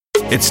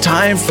It's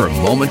time for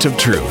Moment of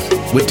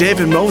Truth with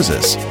David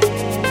Moses.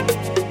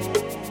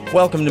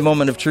 Welcome to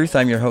Moment of Truth.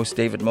 I'm your host,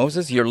 David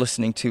Moses. You're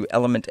listening to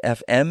Element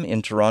FM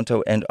in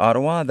Toronto and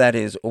Ottawa. That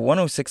is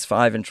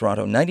 106.5 in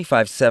Toronto,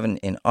 95.7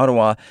 in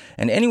Ottawa,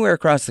 and anywhere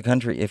across the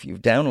country if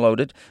you've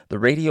downloaded the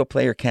Radio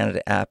Player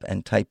Canada app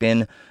and type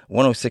in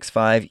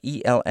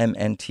 106.5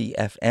 ELMNT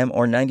FM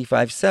or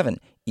 95.7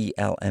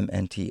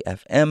 ELMNT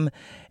FM.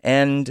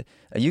 And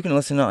you can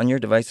listen on your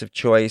device of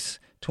choice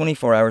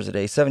 24 hours a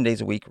day, 7 days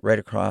a week, right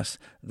across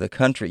the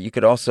country. You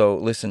could also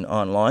listen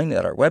online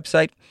at our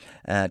website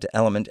at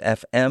Element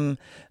FM,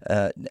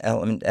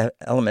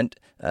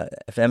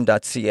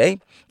 elementfm.ca.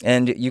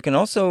 And you can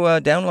also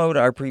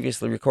download our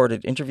previously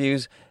recorded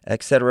interviews,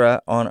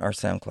 etc., on our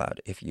SoundCloud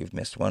if you've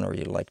missed one or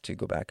you'd like to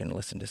go back and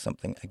listen to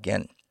something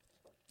again.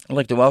 I'd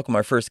like to welcome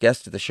our first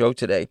guest to the show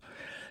today.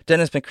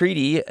 Dennis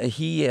McCready.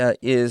 He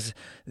is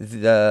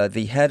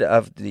the head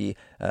of the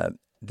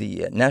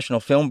National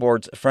Film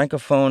Board's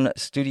Francophone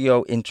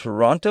studio in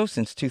Toronto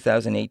since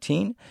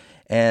 2018,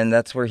 and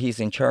that's where he's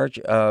in charge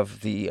of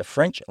the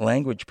French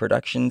language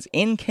productions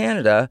in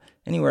Canada,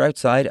 anywhere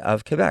outside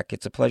of Quebec.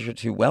 It's a pleasure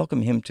to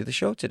welcome him to the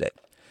show today.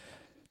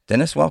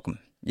 Dennis, welcome.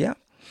 Yeah.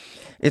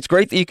 It's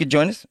great that you could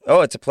join us.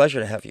 Oh, it's a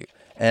pleasure to have you.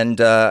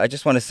 And I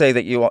just want to say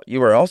that you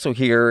are also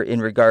here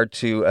in regard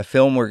to a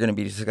film we're going to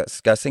be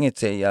discussing.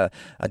 It's a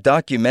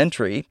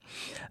documentary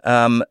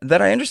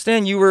that I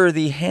understand you were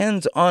the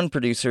hands-on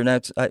producer. Now,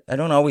 I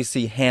don't always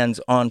see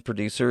hands-on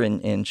producer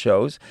in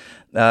shows,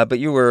 but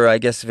you were, I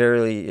guess,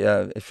 fairly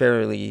like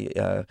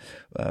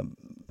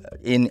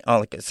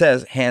it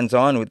says,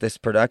 hands-on with this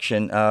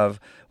production of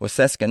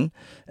Wessescun,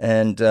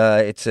 and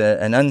it's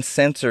an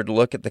uncensored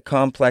look at the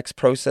complex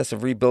process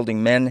of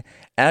rebuilding men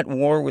at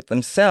war with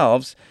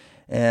themselves.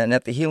 And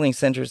at the Healing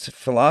Center's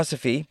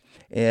philosophy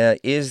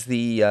is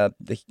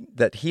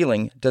that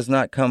healing does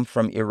not come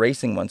from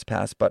erasing one's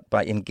past, but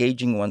by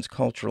engaging one's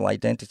cultural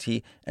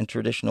identity and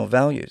traditional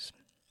values.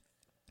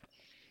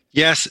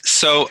 Yes,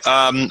 so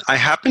I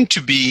happen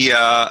to be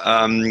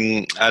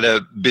at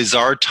a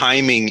bizarre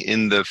timing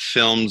in the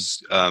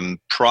film's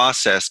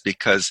process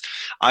because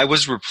I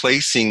was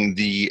replacing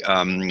the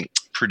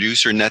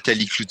producer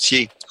Nathalie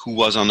Cloutier, who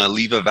was on a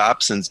leave of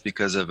absence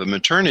because of a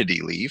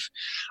maternity leave.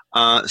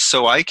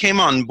 So I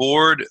came on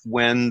board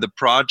when the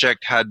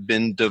project had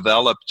been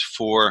developed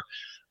for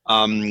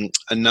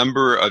a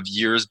number of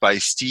years by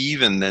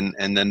Steve, and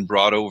then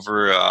brought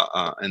over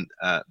and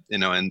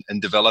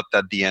developed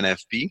at the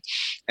NFB.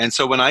 And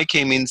so when I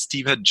came in,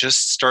 Steve had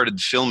just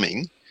started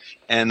filming,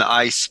 and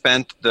I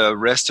spent the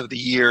rest of the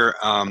year,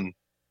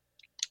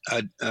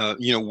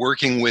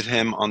 working with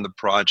him on the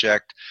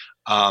project.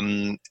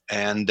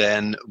 And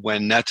then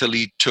when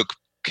Nathalie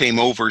came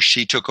over,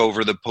 she took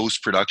over the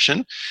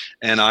post-production,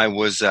 and I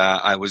was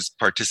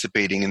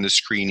participating in the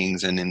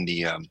screenings and in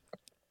the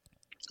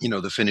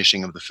the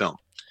finishing of the film.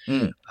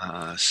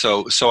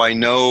 So I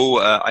know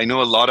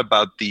a lot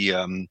about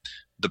the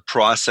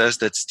process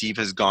that Steve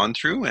has gone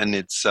through, and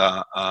it's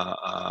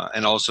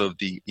and also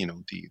the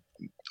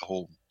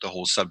whole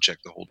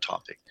subject, the whole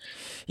topic.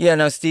 Yeah,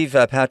 now Steve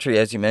Patry,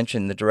 as you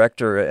mentioned, the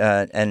director,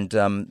 and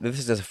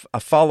this is a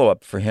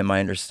follow-up for him, I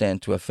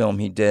understand, to a film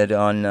he did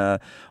on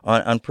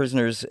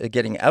prisoners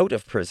getting out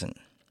of prison.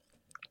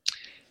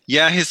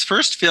 Yeah, his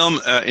first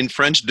film in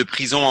French, De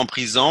Prison en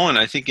Prison, and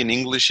I think in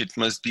English it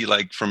must be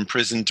like From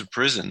Prison to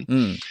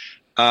Prison.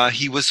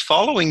 He was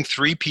following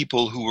three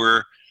people who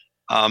were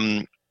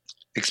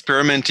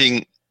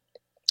experimenting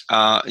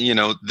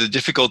the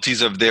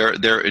difficulties of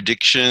their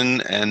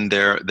addiction and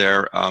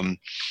their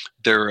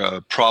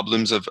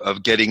problems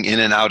of getting in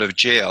and out of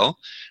jail.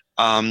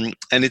 And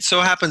it so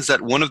happens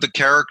that one of the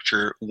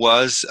character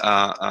was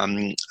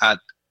at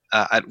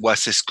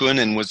Wessescun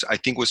and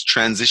was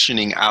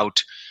transitioning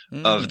out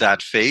of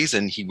that phase,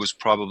 and he was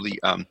probably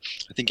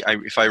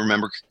if I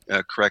remember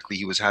correctly,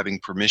 he was having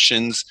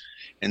permissions,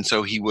 and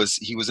so he was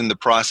in the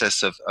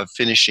process of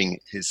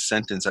finishing his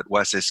sentence at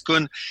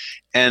Wessescun.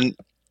 And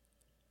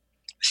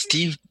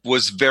Steve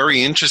was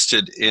very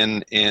interested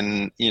in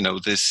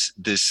this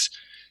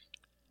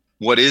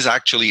what is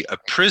actually a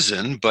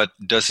prison, but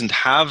doesn't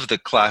have the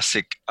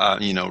classic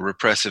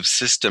repressive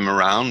system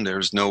around.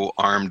 There's no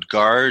armed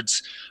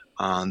guards.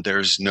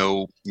 There's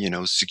no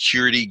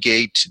security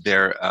gate.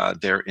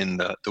 They're in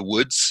the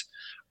woods.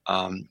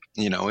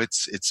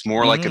 It's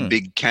more like a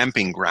big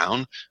camping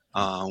ground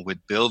with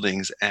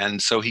buildings.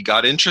 And so he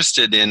got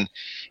interested in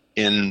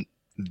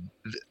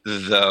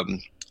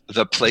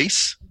the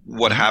place,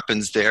 what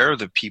happens there,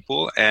 the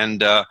people,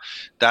 and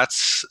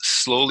that's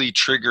slowly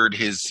triggered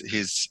his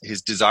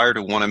desire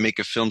to want to make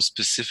a film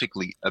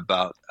specifically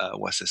about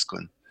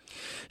Wessescun.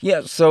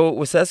 Yeah, so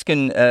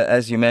Wessescun,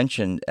 as you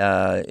mentioned,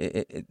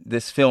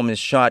 this film is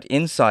shot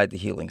inside the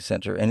Healing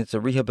Center, and it's a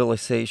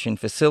rehabilitation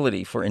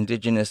facility for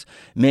Indigenous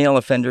male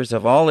offenders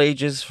of all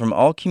ages from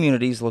all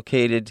communities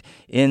located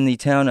in the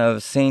town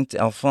of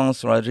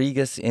Saint-Alphonse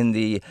Rodriguez in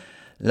the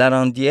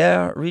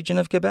Larandière region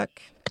of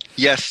Quebec.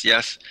 Yes.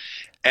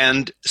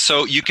 And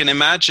so you can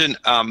imagine,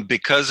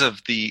 because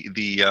of the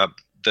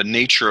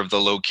nature of the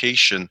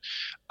location,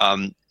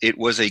 it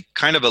was a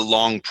kind of a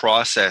long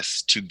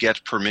process to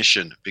get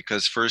permission,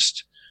 because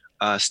first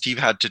Steve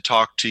had to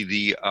talk to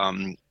the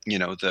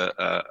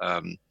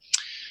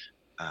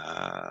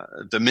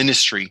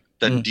ministry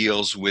that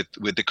deals with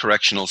the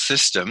correctional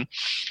system,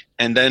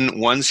 and then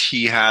once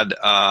he had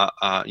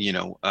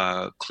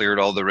cleared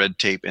all the red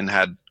tape and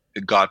had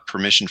got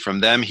permission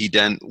from them, he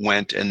then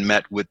went and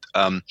met with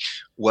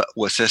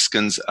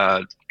Wasiskun's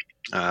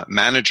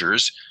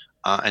managers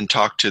and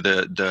talked to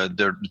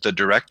the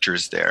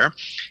directors there,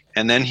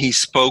 and then he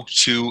spoke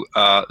to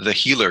the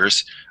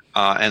healers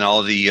and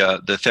all the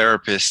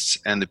therapists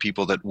and the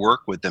people that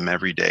work with them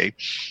every day,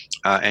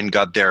 and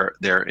got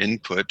their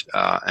input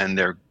and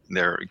their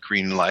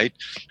green light.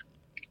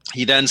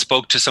 He then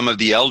spoke to some of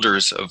the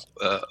elders of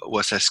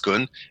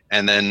Wasiskun,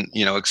 and then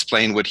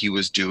explained what he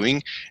was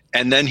doing,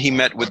 and then he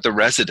met with the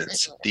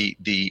residents, the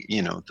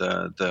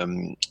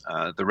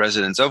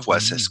residents of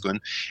Wasiskun,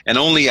 and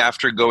only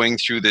after going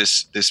through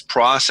this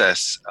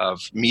process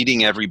of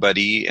meeting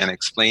everybody and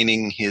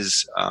explaining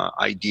his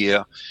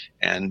idea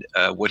and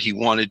what he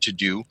wanted to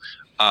do,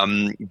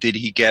 did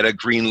he get a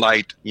green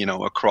light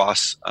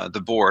across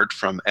the board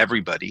from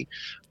everybody,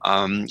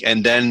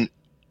 and then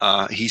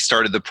he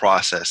started the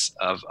process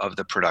of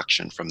the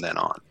production from then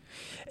on.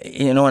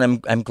 And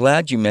I'm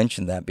glad you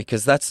mentioned that,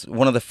 because that's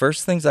one of the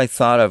first things I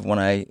thought of when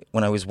I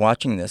was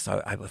watching this.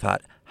 I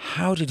thought,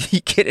 how did he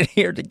get in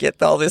here to get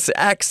all this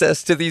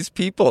access to these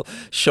people,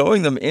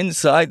 showing them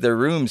inside their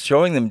rooms,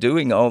 showing them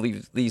doing all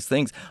these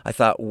things? I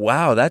thought,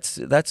 wow, that's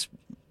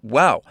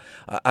wow.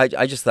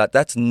 I just thought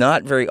that's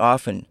not very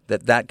often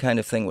that kind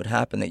of thing would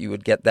happen, that you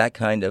would get that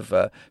kind of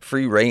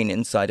free reign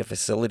inside a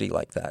facility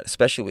like that,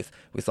 especially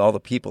with all the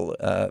people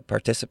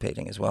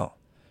participating as well.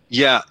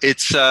 Yeah,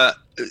 it's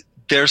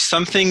there's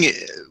something,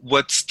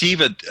 what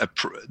Steve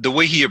the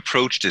way he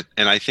approached it,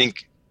 and I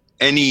think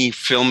any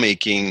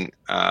filmmaking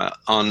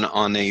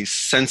on a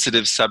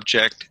sensitive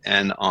subject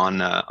and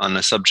on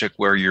a subject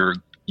where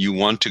you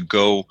want to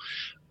go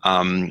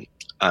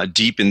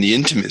deep in the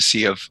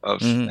intimacy of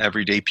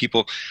everyday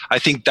people, I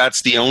think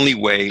that's the only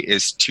way,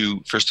 is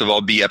to, first of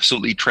all, be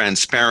absolutely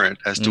transparent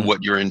as to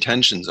what your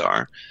intentions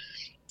are.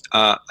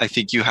 I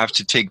think you have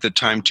to take the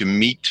time to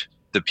meet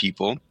the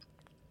people.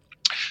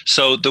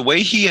 So the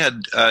way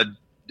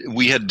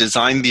we had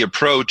designed the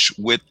approach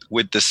with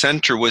the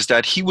center was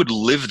that he would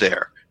live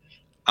there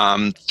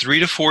 3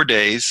 to 4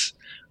 days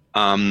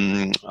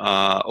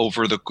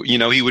over the,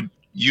 he would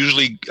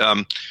usually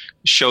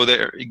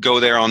go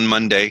there on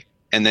Monday,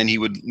 and then he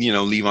would,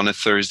 leave on a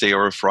Thursday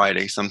or a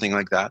Friday, something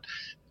like that.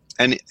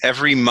 And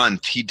every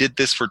month, he did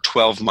this for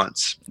 12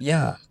 months.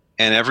 Yeah.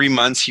 And every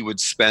month he would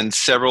spend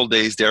several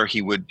days there.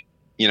 He would,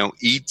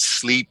 eat,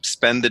 sleep,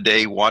 spend the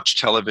day, watch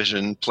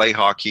television, play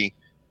hockey,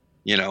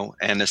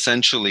 and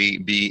essentially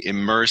be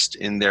immersed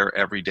in their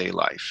everyday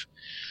life.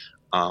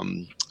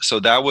 So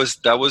that was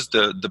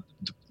the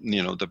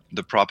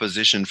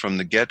proposition from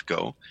the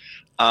get-go.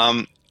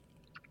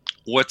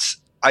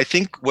 I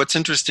think what's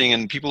interesting,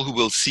 and people who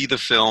will see the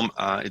film,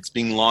 it's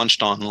being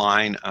launched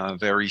online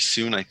very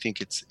soon. I think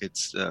it's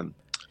it's the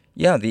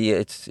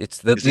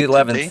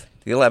 11th.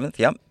 The 11th,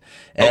 yep.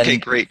 And, okay,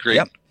 great.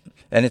 Yep.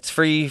 And it's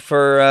free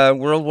for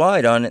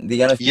worldwide on the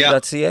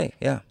NFB.ca.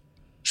 Yeah.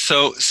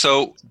 So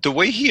the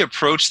way he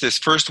approached this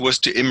first was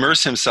to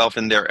immerse himself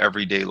in their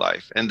everyday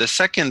life, and the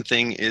second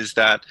thing is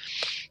that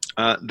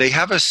they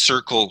have a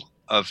circle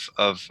of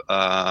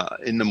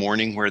in the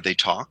morning where they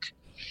talk.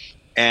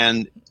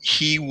 And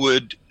he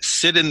would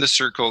sit in the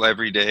circle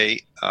every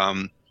day,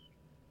 and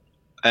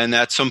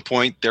at some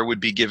point there would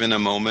be given a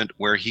moment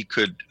where he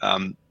could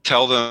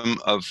tell them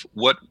of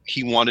what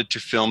he wanted to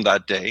film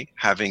that day,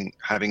 having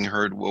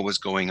heard what was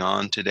going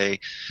on today.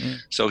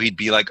 So he'd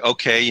be like,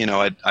 okay,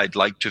 I'd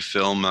like to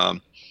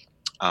film,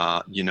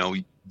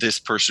 this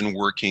person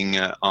working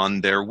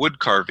on their wood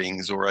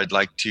carvings, or I'd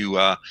like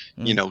to,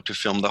 to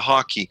film the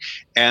hockey.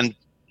 And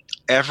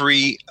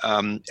every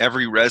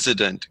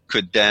resident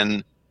could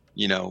then,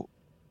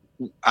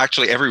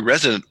 actually every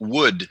resident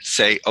would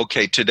say,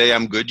 okay, today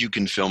I'm good, you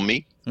can film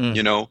me,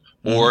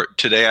 or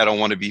today I don't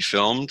want to be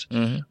filmed,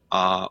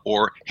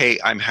 or hey,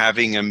 I'm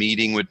having a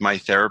meeting with my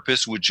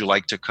therapist, would you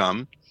like to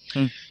come?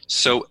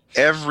 So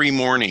every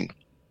morning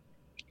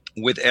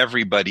with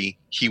everybody,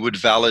 he would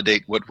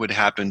validate what would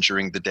happen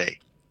during the day,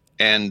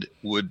 and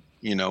would,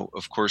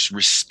 of course,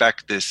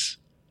 respect this,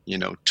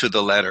 to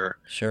the letter.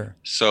 Sure.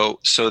 So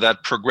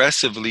that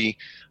progressively,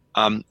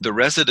 the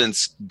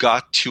residents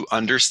got to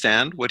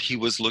understand what he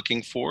was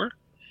looking for,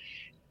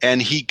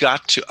 and he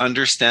got to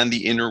understand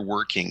the inner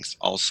workings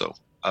also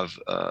of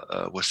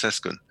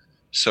Wasiskun.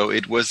 So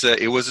it was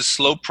a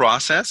slow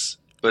process,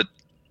 but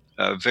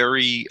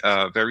very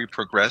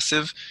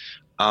progressive,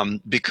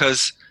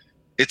 because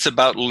it's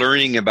about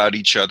learning about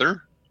each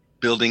other,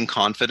 building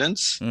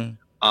confidence, and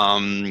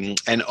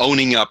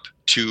owning up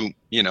to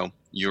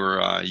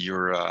your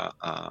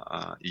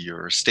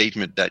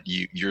statement that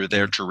you're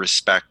there to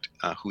respect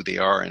who they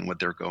are and what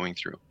they're going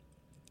through.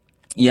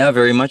 Yeah,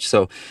 very much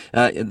so.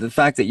 The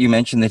fact that you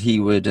mentioned that he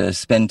would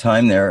spend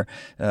time there,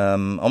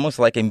 almost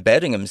like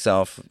embedding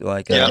himself,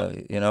 like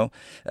Yeah.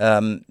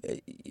 um,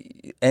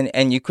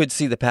 and you could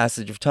see the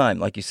passage of time,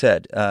 like you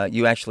said.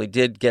 You actually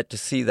did get to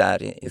see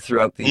that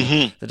throughout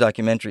Hmm. the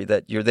documentary,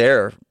 that you're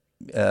there.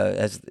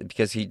 As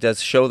because he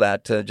does show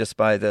that just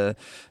by the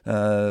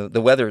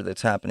weather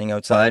that's happening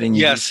outside, and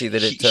you do Yes, see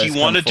that it he has come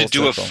wanted to full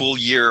do a circle. full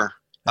year,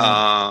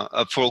 Yeah.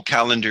 a full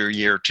calendar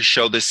year to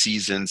show the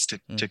seasons,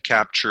 to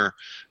capture,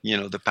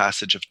 the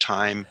passage of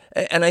time.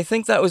 And I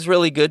think that was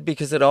really good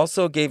because it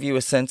also gave you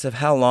a sense of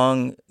how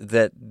long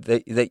that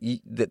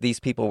these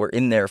people were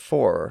in there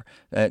for,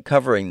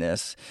 covering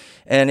this,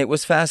 and it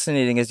was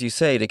fascinating, as you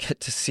say, to get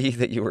to see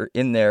that you were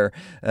in there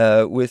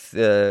with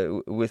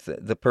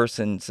the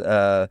person's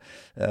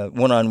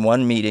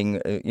one-on-one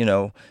meeting,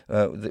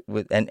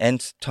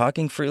 and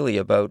talking freely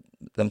about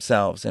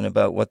themselves and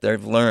about what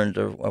they've learned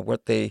or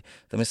the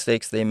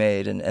mistakes they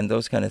made and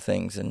those kind of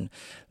things, and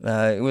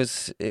it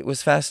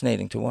was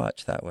fascinating to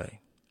watch that way.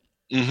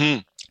 Hmm.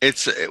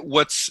 It's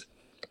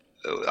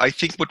I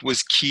think what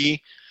was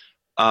key,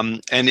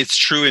 and it's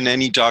true in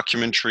any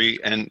documentary,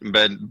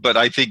 but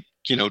I think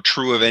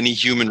true of any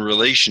human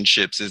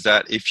relationships, is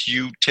that if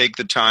you take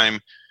the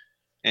time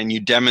and you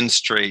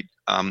demonstrate,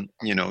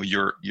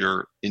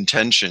 your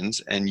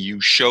intentions, and you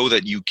show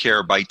that you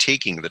care by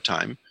taking the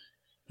time,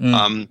 Mm.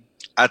 um,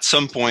 at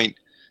some point,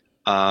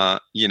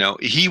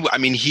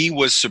 he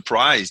was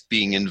surprised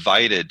being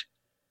invited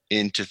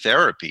into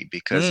therapy,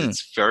 because Mm.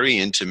 it's very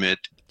intimate.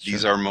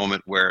 These Sure. are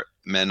moments where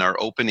men are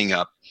opening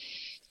up,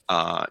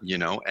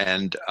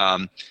 and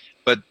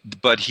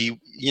but he,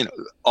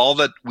 all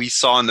that we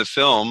saw in the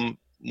film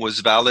was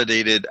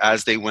validated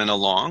as they went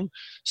along.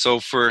 So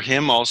for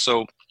him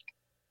also,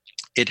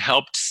 it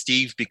helped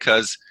Steve,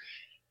 because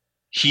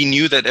he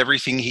knew that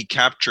everything he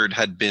captured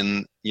had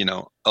been,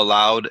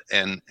 allowed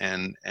and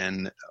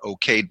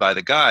okayed by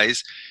the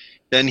guys.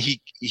 Then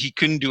he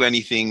couldn't do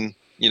anything.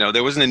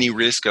 There wasn't any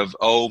risk of,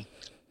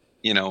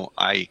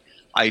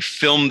 I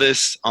filmed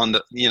this on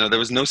the, there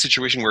was no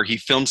situation where he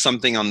filmed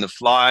something on the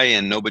fly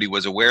and nobody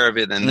was aware of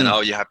it, and then,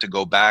 Mm. you have to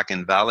go back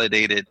and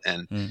validate it.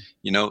 And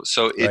Mm.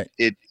 so Right.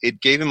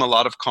 it gave him a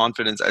lot of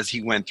confidence as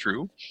he went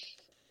through,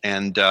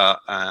 and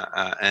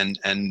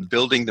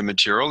building the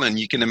material. And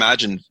you can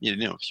imagine,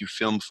 if you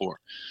film for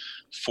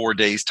 4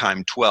 days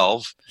time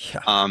 12,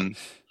 Yeah.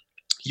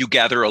 you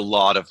gather a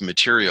lot of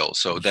material.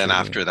 So then Sure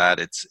do. after that,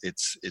 it's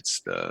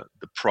the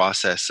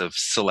process of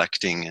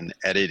selecting and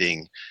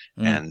editing,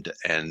 Mm.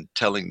 and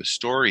telling the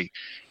story.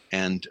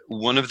 And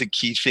one of the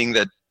key thing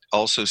that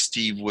also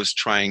Steve was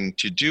trying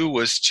to do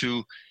was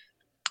to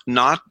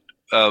not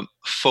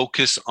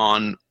focus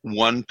on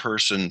one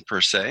person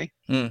per se,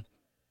 Mm.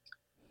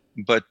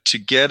 but to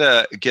get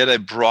a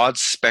broad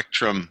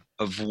spectrum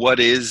of what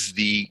is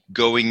the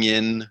going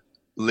in,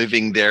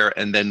 living there,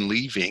 and then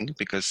leaving,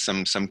 because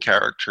some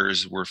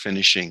characters were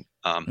finishing,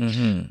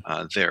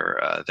 Mm-hmm.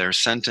 their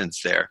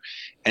sentence there.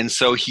 And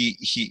so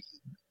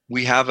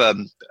we have a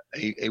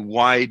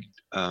wide,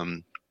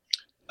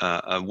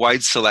 a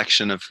wide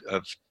selection of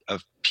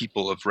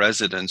people, of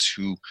residents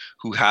who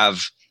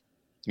have,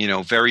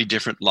 very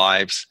different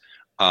lives.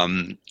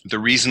 The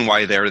reason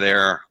why they're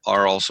there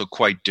are also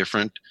quite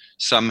different.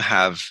 Some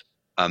have,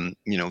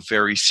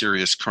 very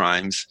serious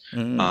crimes.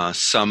 Mm.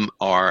 Some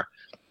are,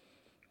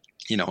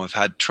 have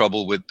had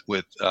trouble with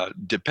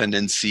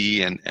dependency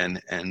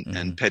Mm-hmm.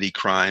 and petty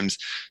crimes.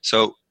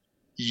 So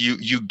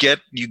you get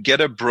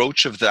a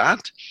broach of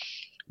that.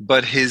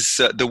 But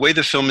the way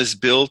the film is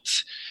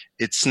built,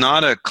 it's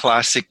not a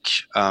classic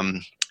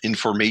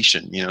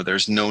information.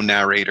 There's no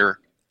narrator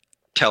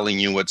telling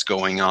you what's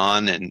going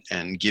on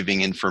and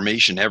giving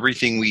information.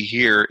 Everything we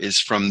hear is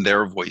from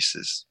their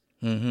voices.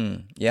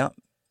 Mm-hmm. Yeah.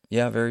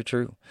 Yeah, very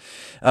true.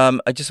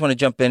 I just want to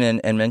jump in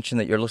and mention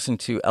that you're listening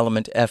to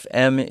Element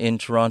FM in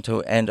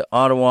Toronto and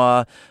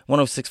Ottawa,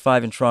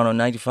 106.5 in Toronto,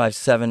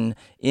 95.7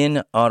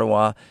 in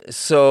Ottawa.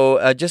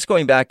 So just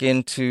going back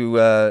into,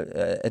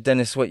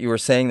 Dennis, what you were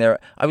saying there,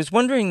 I was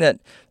wondering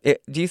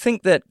do you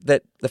think that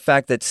the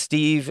fact that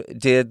Steve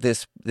did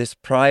this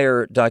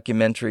prior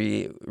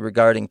documentary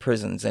regarding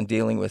prisons and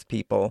dealing with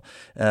people,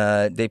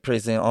 des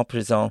prisons en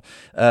prison,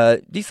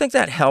 do you think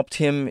that helped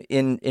him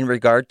in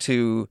regard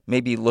to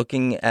maybe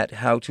looking at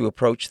how to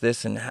approach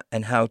this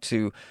and how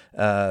to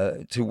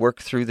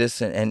work through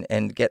this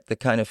and get the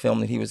kind of film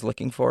that he was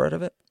looking for out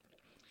of it?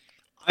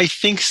 I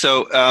think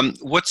so.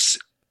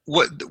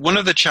 One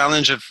of the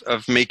challenge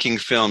of making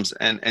films,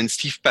 and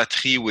Steve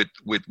Patry with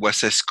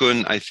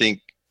Waseskun, I think,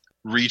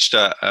 reached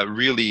a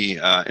really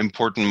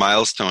important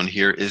milestone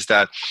here, is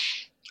that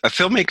a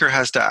filmmaker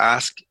has to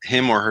ask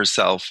him or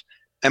herself,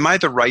 am I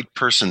the right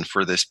person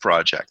for this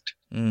project?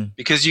 Mm.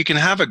 Because you can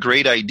have a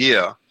great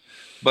idea,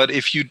 but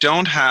if you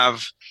don't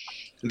have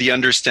the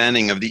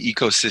understanding of the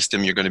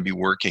ecosystem you're going to be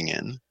working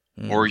in,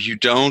 or you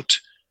don't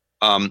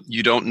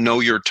know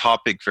your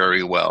topic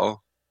very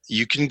well,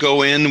 you can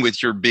go in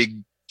with your big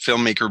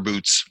filmmaker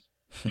boots,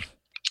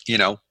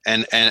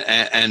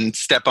 and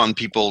step on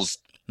people's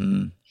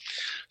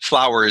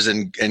flowers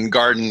and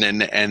garden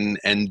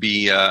and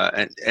be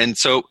and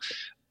so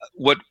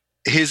what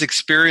his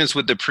experience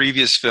with the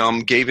previous film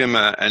gave him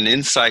an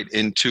insight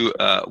into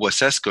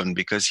Wessescun,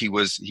 because he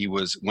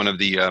was one of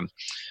the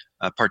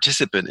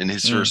participant in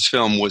his first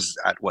film was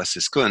at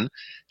Wessescun.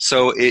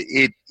 So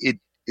it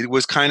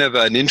was kind of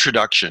an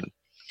introduction.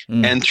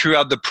 And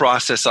throughout the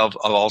process of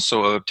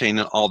also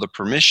obtaining all the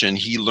permission,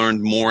 he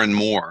learned more and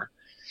more.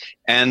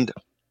 And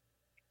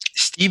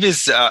Steve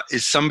is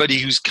somebody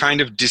who's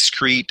kind of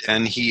discreet,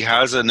 and he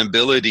has an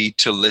ability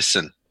to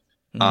listen.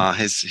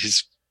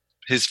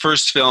 His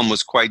first film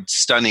was quite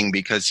stunning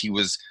because he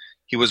was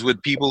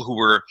with people who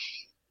were,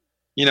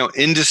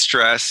 in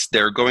distress.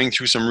 They're going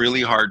through some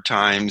really hard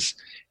times,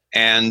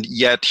 and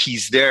yet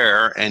he's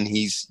there, and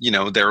he's,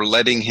 they're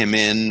letting him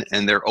in,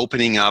 and they're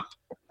opening up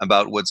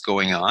about what's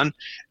going on.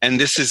 And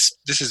this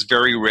is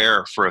very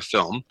rare for a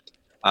film.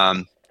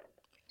 And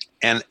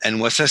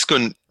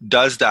Wessescun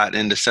does that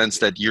in the sense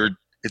that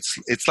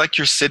it's like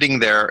you're sitting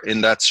there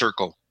in that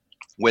circle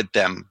with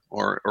them,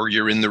 or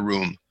you're in the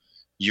room.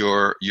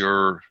 You're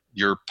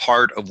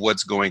part of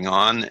what's going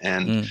on,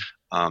 and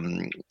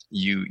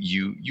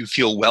you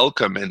feel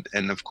welcome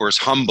and of course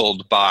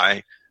humbled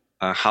by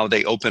how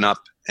they open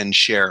up and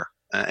share.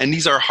 And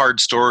these are hard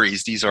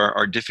stories. These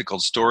are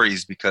difficult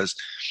stories, because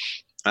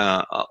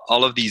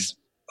all of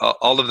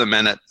the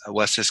men at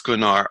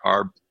Wessescun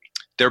are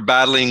they're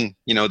battling,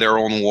 their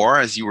own war,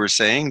 as you were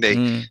saying.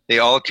 They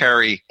all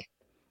carry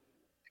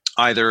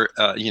either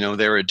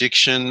their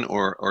addiction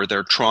or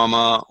their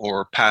trauma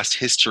or past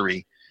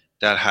history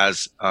that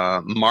has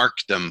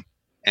marked them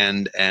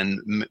and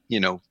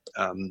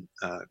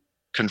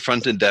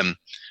confronted them.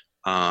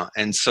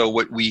 And so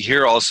what we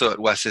hear also at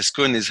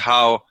Wessescun is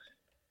how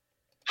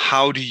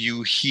do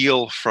you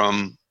heal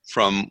from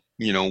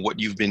what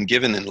you've been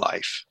given in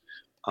life.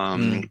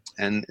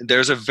 And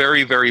there's a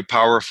very, very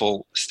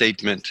powerful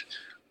statement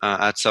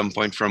at some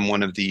point from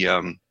one of the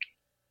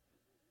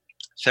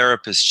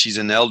therapists. She's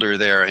an elder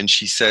there, and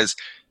she says,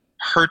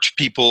 hurt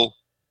people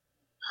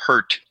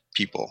hurt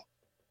people.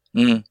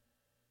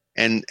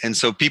 And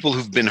so people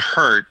who've been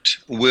hurt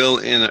will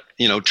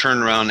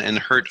turn around and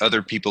hurt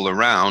other people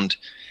around.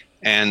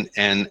 And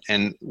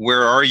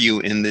where are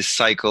you in this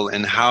cycle,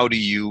 and how do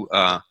you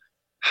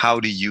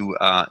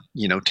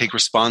take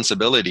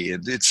responsibility?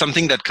 It's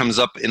something that comes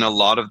up in a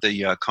lot of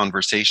the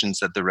conversations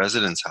that the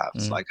residents have.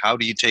 It's like, how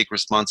do you take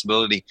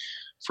responsibility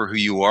for who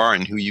you are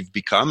and who you've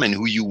become and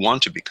who you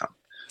want to become?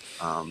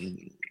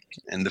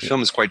 And the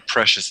film is quite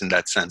precious in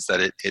that sense, that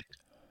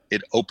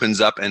it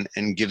opens up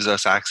and gives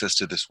us access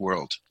to this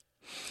world.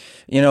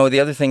 The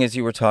other thing is,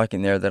 you were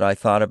talking there that I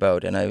thought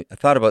about, and I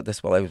thought about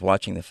this while I was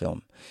watching the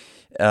film.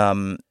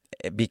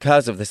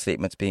 Because of the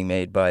statements being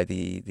made by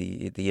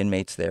the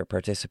inmates there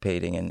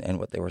participating and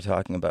what they were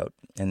talking about,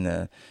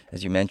 and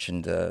as you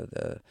mentioned,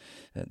 the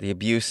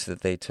abuse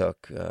that they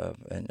took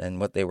and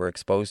what they were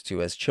exposed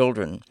to as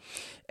children,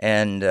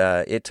 and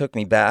it took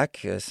me back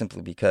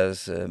simply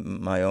because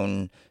my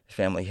own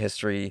family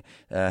history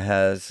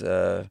has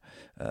a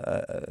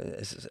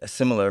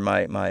similar.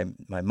 My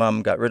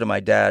mom got rid of my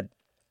dad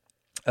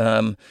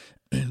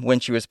when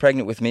she was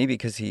pregnant with me,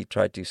 because he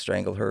tried to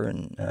strangle her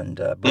and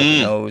broke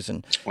her nose,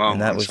 and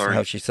that was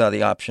how she saw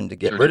the option to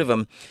get rid of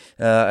him.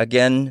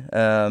 Again,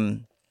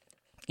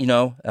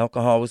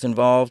 alcohol was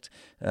involved,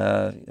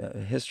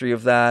 history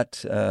of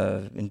that,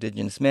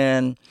 Indigenous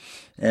man,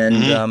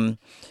 and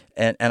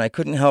I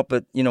couldn't help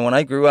but, when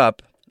I grew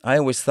up, I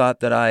always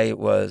thought that I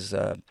was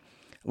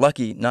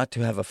lucky not to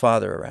have a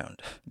father around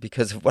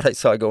because of what I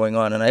saw going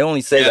on. And I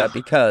only say that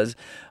because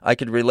I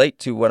could relate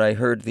to what I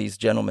heard these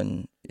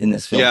gentlemen in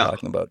this film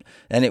talking about.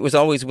 And it was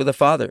always with a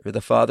father.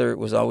 The father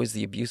was always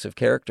the abusive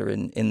character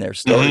in their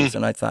stories.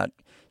 And I thought,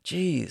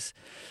 geez,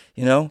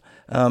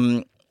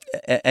 and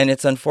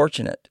it's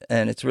unfortunate,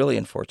 and it's really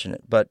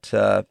unfortunate. But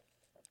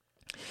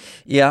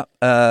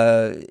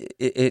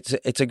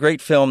it's a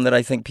great film that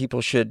I think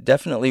people should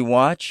definitely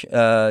watch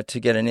to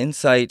get an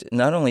insight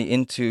not only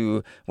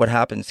into what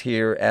happens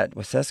here at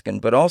Wessescun,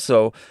 but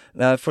also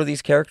for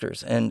these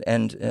characters,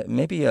 and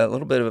maybe a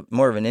little bit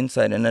more of an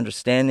insight and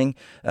understanding.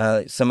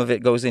 Some of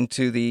it goes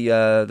into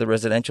the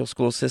residential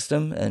school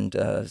system and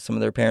some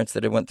of their parents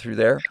that went through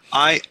there.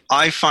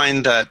 I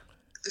find that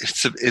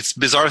it's a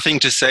bizarre thing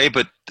to say,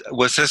 but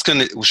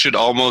Wessescun should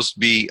almost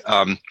be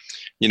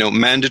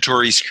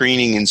mandatory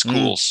screening in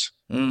schools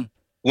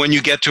when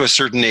you get to a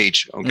certain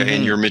age,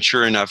 and you're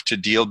mature enough to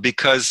deal,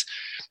 because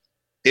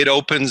it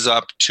opens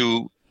up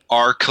to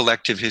our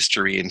collective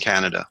history in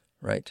Canada.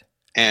 Right.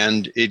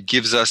 And it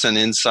gives us an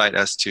insight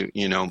as to,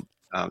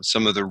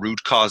 some of the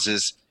root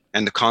causes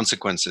and the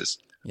consequences.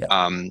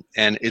 Yeah.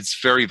 And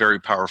it's very, very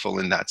powerful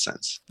in that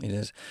sense. It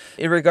is.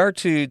 In regard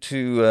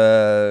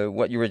to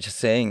what you were just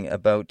saying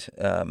about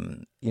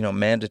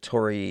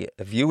mandatory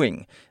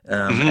viewing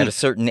at a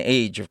certain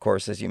age, of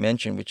course, as you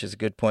mentioned, which is a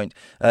good point.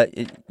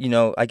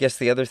 I guess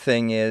the other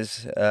thing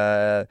is,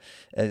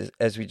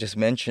 as we just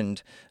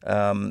mentioned,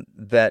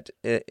 that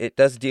it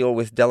does deal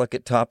with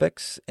delicate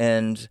topics,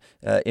 and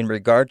in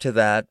regard to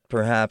that,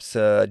 perhaps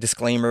a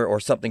disclaimer or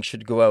something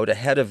should go out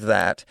ahead of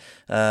that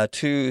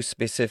to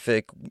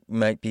specific,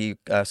 might be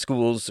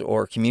schools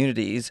or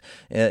communities,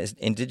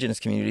 indigenous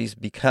communities,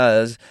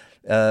 because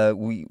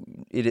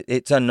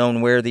it's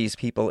unknown where these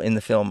people in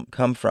the film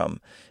come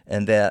from,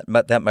 and that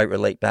might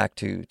relate back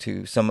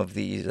to some of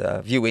these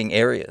viewing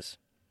areas.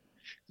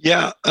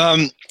 Yeah,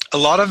 a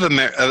lot of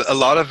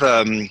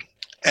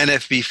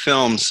NFB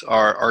films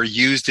are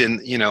used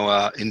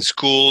in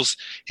schools,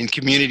 in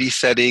community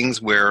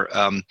settings where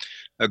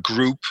a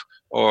group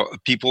or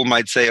people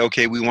might say,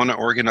 okay, we want to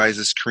organize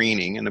a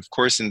screening, and of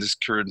course, in this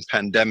current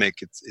pandemic,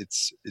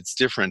 it's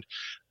different.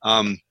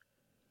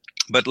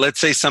 But let's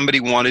say somebody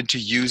wanted to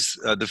use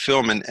the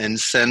film and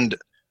send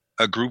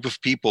a group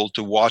of people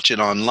to watch it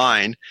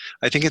online.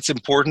 I think it's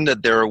important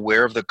that they're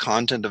aware of the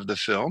content of the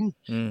film,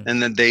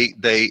 and that they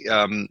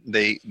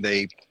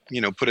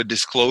put a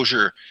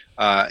disclosure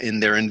in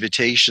their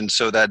invitation,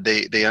 so that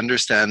they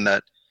understand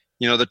that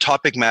the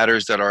topic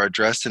matters that are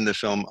addressed in the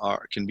film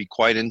can be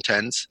quite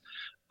intense.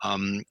 A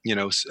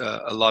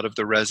lot of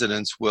the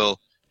residents will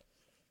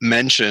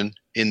mention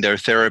in their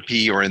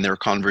therapy or in their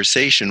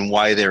conversation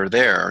why they're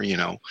there.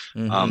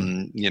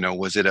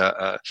 Was it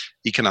a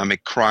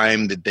economic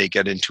crime? Did they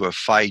get into a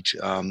fight?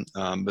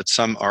 But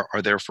some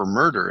are there for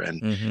murder,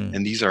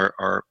 and these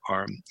are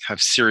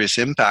have serious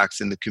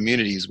impacts in the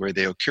communities where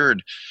they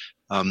occurred.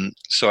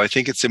 So I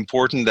think it's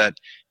important that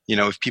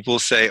if people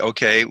say,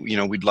 okay,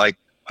 we'd like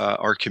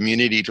our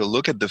community to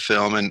look at the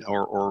film,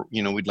 or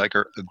we'd like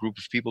a group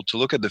of people to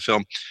look at the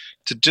film,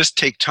 to just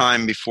take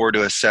time before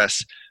to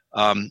assess.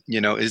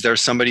 Is there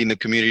somebody in the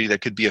community that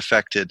could be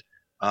affected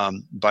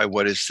by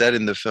what is said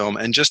in the film,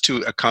 and just to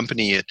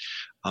accompany it.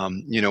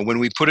 When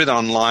we put it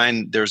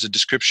online, there's a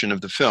description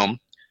of the film,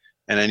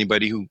 and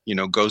anybody who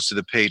goes to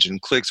the page and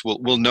clicks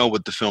will know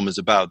what the film is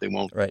about. They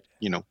won't,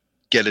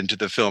 get into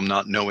the film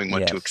not knowing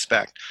what to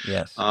expect.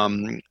 Yes.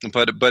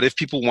 But if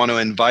people want to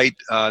invite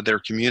their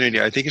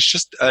community, I think it's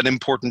just an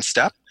important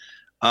step,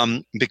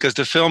 because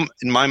the film,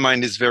 in my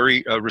mind, is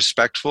very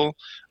respectful.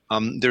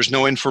 There's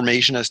no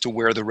information as to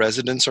where the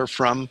residents are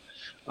from.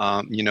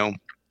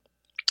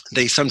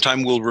 They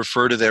sometimes will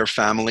refer to their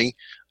family,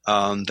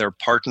 their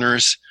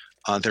partners,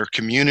 their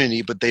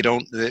community, but they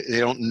don't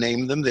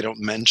name them. They don't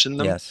mention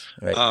them. Yes,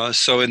 right.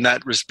 So in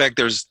that respect,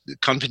 there's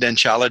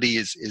confidentiality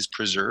is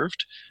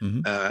preserved.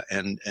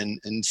 And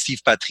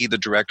Steve Patry, the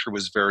director,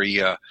 was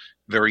very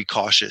very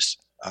cautious,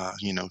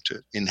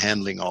 in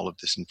handling all of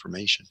this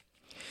information.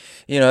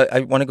 I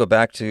want to go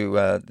back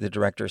to the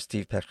director,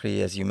 Steve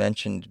Patry, as you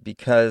mentioned,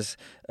 because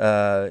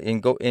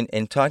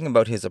in talking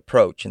about his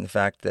approach and the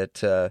fact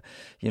that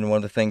one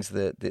of the things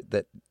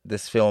that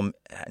this film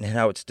and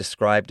how it's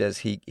described as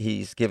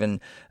he's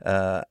given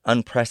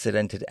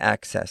unprecedented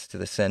access to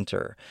the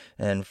center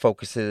and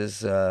focuses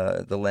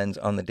the lens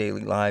on the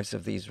daily lives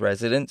of these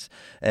residents,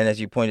 and as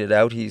you pointed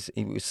out, he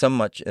was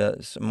somewhat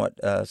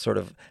sort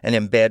of an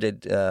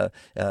embedded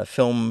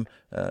film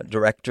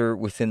director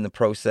within the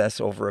process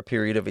over a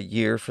period of a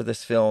year for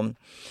this film.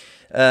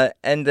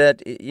 And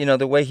that,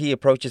 the way he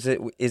approaches it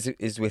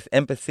is with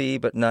empathy,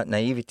 but not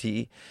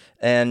naivety.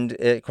 And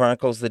it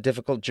chronicles the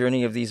difficult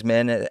journey of these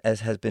men, as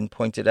has been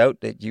pointed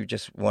out, that you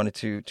just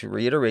wanted to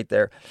reiterate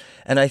there.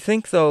 And I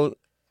think, though,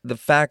 the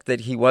fact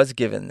that he was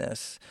given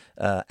this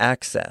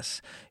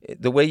access,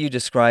 the way you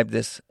described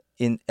this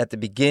at the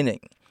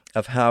beginning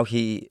of how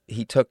he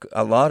took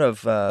a lot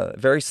of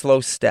very slow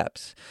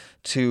steps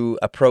to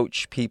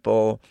approach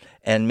people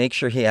and make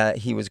sure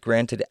he was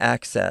granted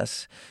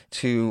access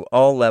to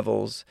all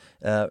levels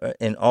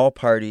in all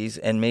parties,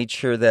 and made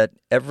sure that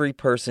every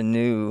person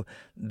knew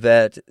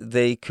that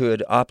they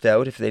could opt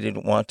out if they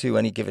didn't want to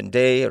any given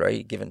day or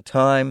any given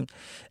time.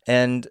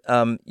 And,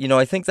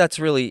 I think that's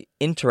really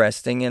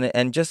interesting.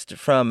 And just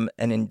from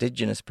an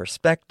Indigenous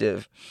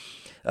perspective,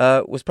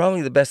 was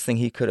probably the best thing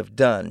he could have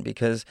done,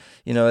 because,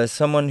 as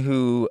someone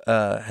who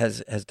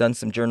has done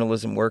some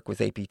journalism work with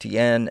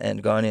APTN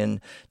and gone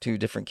in to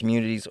different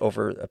communities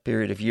over a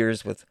period of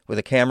years with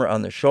a camera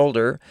on their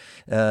shoulder,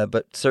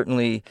 but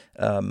certainly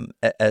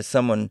as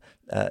someone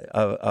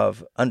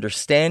of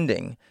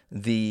understanding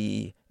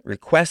the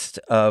request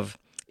of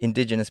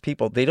Indigenous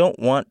people, they don't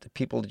want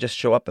people to just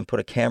show up and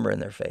put a camera in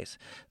their face.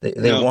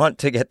 They want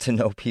to get to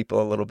know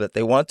people a little bit.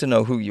 They want to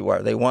know who you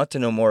are. They want to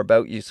know more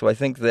about you. So I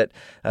think that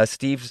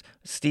Steve's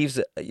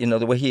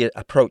the way he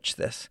approached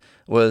this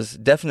was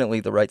definitely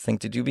the right thing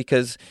to do,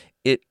 because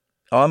it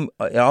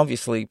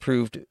obviously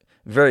proved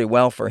very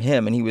well for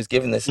him, and he was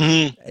given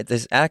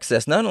this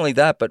access. Not only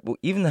that, but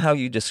even how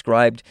you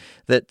described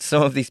that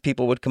some of these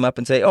people would come up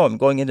and say, "Oh, I'm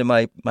going into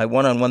my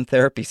one-on-one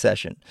therapy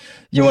session.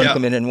 You want to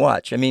come in and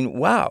watch?" I mean,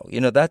 wow,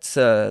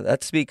 that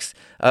speaks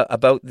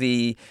about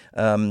the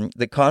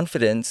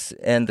confidence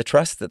and the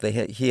trust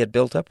that he had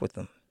built up with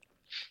them.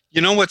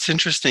 What's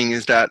interesting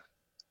is that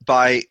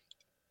by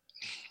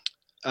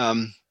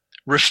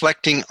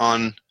reflecting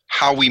on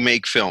how we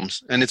make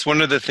films. And it's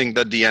one of the things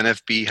that the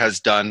NFB has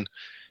done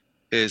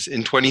is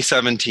in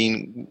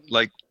 2017,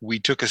 like we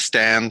took a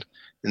stand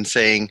in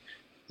saying,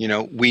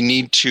 we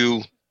need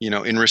to,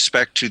 in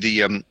respect to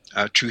the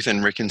Truth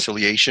and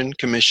Reconciliation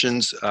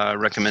Commission's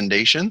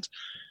recommendations,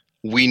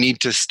 we need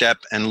to step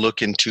and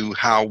look into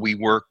how we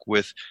work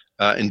with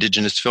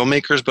Indigenous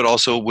filmmakers, but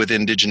also with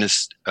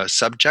Indigenous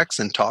subjects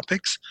and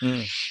topics.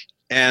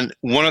 And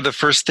one of the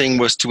first thing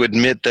was to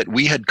admit that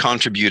we had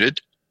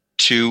contributed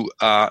to,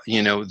 I'd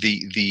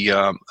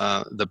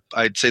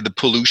say the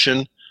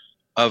pollution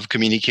of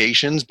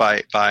communications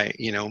by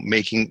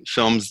making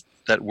films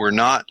that were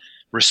not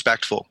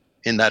respectful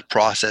in that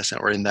process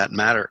or in that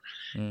matter.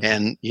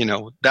 And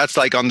that's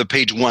like on the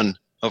page 1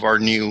 of our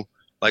new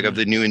of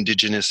the new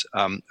Indigenous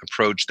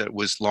approach that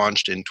was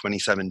launched in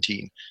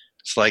 2017.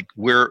 It's like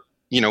we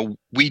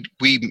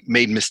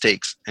made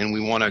mistakes and we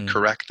want to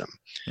correct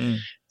them.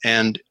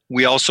 And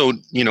we also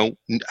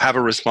have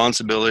a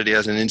responsibility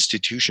as an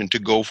institution to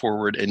go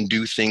forward and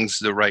do things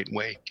the right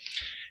way.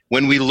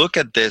 When we look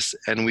at this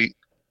and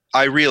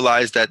I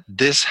realize that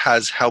this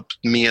has helped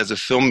me as a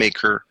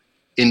filmmaker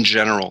in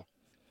general,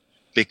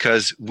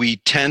 because we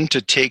tend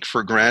to take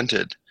for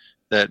granted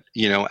that,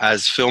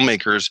 as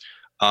filmmakers,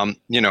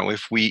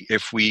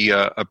 if we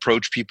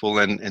approach people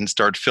and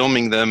start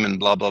filming them and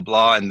blah, blah,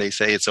 blah, and they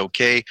say it's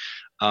okay,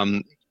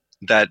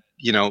 that,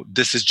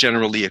 this is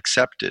generally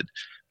accepted.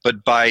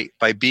 But by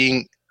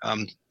being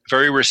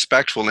very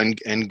respectful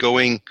and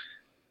going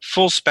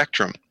full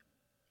spectrum,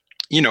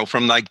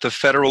 from like the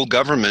federal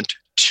government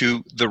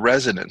to the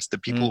residents, the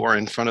people who are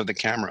in front of the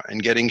camera,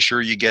 and getting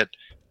sure you get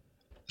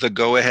the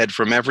go-ahead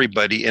from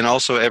everybody, and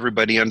also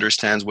everybody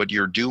understands what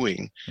you're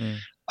doing.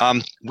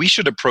 We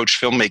should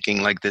approach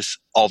filmmaking like this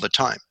all the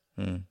time.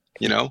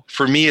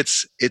 For me,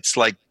 it's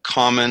like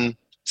common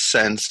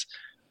sense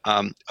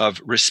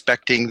of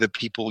respecting the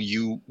people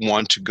you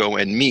want to go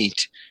and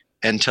meet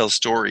and tell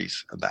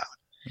stories about.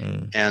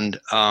 And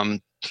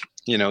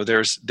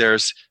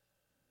there's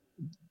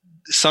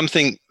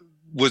something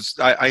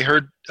I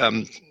heard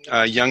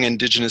a young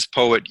Indigenous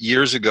poet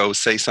years ago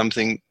say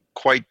something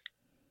quite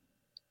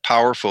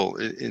powerful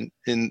in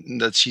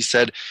that she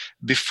said,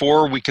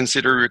 before we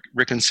consider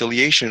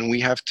reconciliation, we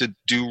have to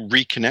do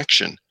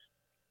reconnection.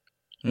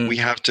 We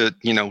have to,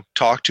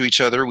 talk to each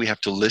other. We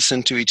have to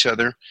listen to each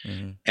other.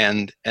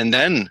 And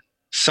then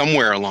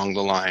somewhere along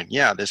the line,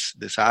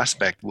 this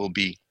aspect will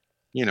be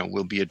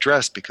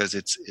addressed, because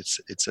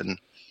it's an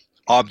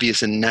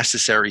obvious and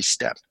necessary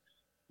step,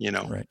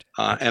 Right.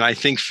 And I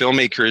think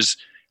filmmakers,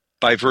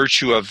 by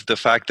virtue of the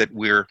fact that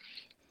we're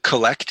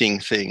collecting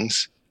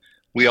things,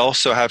 we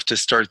also have to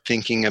start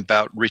thinking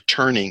about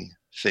returning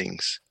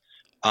things,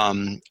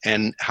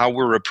 and how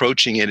we're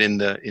approaching it in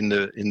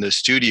the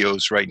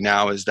studios right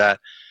now is that,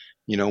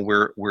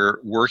 we're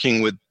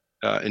working with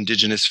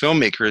Indigenous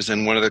filmmakers,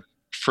 and one of the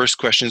first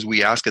questions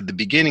we ask at the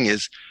beginning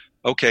is,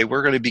 okay,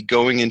 we're going to be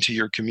going into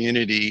your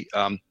community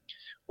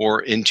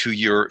or into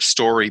your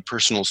story,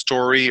 personal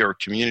story or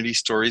community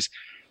stories.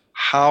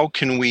 How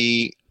can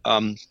we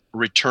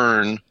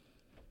return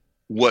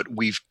what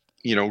we've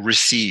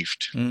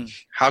received?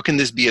 How can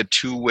this be a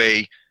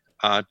two-way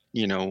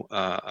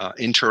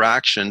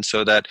interaction,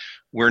 so that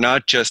we're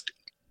not just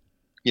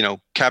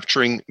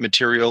capturing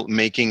material,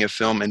 making a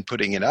film and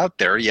putting it out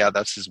there?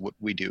 That's what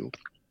we do.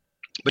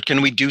 But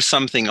can we do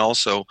something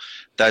also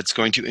that's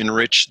going to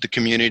enrich the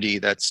community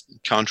that's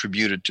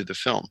contributed to the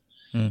film?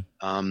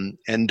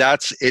 And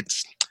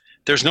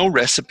there's no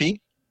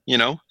recipe,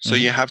 so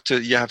you have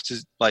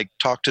to like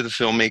talk to the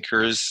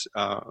filmmakers,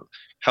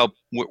 help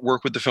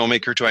work with the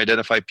filmmaker to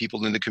identify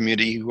people in the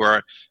community who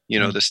are,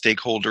 the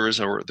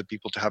stakeholders or the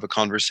people to have a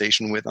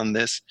conversation with on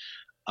this.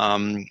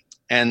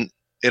 And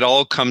it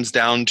all comes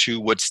down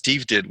to what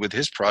Steve did with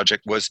his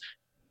project, was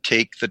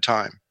take the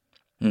time.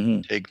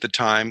 Take the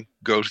time,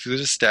 go through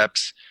the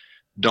steps,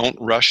 don't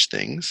rush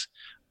things.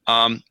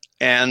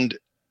 And,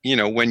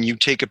 when you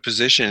take a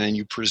position and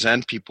you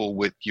present people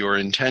with your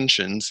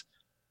intentions,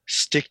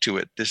 stick to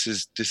it. This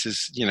is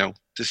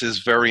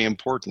very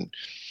important.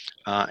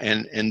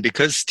 And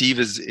because Steve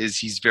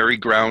he's very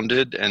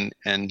grounded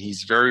and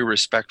he's very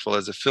respectful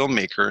as a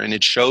filmmaker, and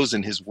it shows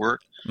in his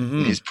work,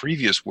 in his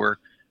previous work,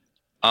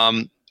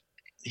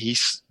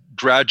 he's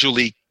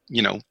gradually,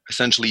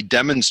 essentially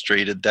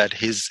demonstrated that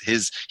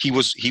he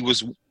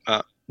was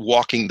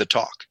walking the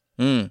talk.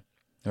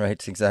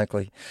 Right,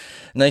 exactly.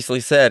 Nicely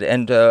said.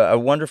 And a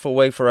wonderful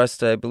way for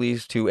us, I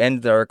believe, to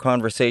end our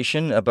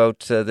conversation about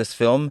this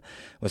film,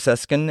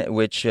 Wet'suwet'en,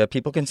 which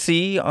people can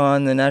see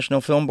on the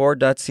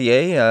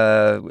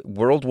nationalfilmboard.ca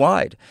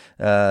worldwide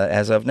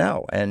as of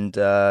now. And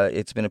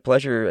it's been a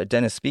pleasure,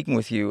 Dennis, speaking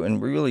with you.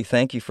 And we really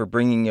thank you for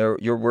bringing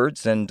your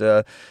words and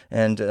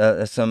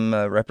some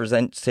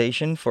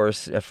representation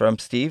from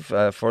Steve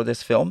for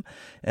this film.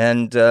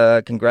 And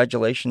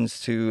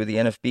congratulations to the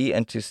NFB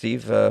and to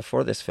Steve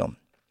for this film.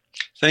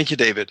 Thank you,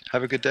 David.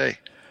 Have a good day.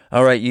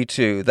 All right, you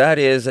too. That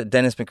is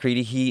Dennis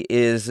McCready. He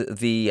is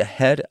the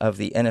head of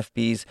the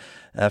NFB's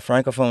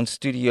Francophone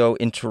studio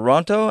in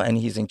Toronto, and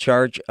he's in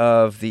charge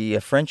of the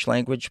French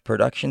language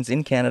productions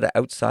in Canada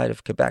outside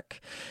of Quebec.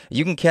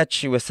 You can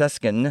catch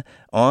Wessescon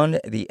on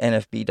the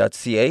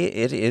nfb.ca.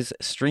 It is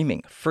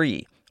streaming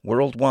free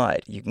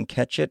worldwide. You can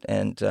catch it,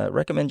 and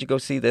recommend you go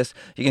see this.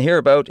 You can hear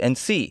about and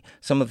see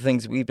some of the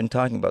things we've been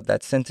talking about,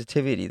 that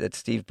sensitivity that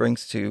Steve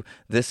brings to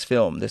this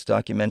film, this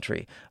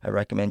documentary. I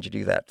recommend you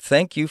do that.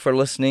 Thank you for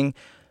listening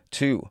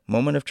to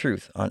Moment of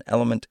Truth on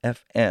Element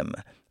FM.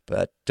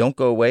 But don't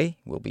go away.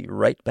 We'll be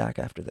right back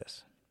after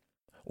this.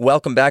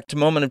 Welcome back to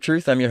Moment of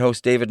Truth. I'm your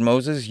host, David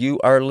Moses. You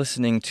are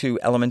listening to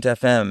Element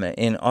FM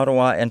in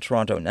Ottawa and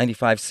Toronto,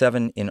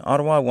 95.7 in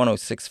Ottawa,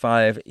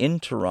 106.5 in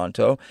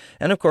Toronto,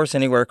 and of course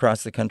anywhere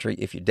across the country.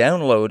 If you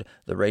download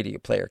the Radio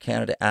Player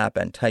Canada app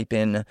and type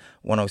in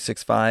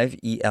 106.5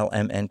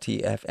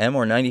 ELMNT FM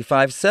or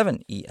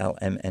 95.7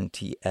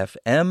 ELMNT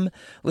FM,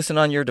 listen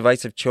on your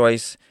device of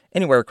choice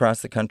anywhere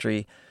across the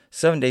country,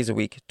 7 days a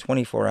week,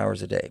 24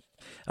 hours a day.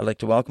 I'd like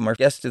to welcome our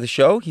guest to the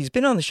show. He's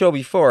been on the show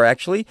before,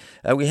 actually.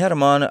 We had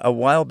him on a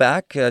while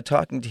back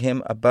talking to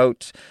him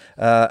about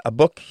a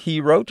book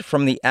he wrote,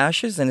 From the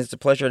Ashes, and it's a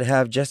pleasure to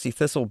have Jesse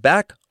Thistle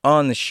back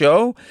on the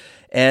show.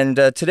 And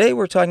today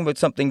we're talking about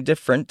something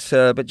different,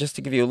 but just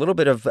to give you a little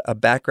bit of a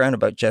background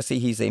about Jesse,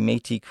 he's a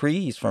Métis Cree.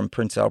 He's from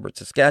Prince Albert,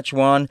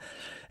 Saskatchewan,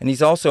 and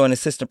he's also an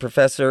assistant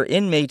professor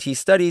in Métis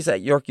Studies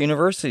at York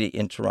University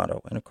in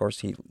Toronto. And of course,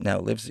 he now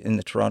lives in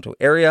the Toronto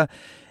area.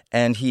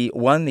 And he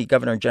won the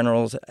Governor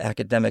General's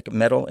Academic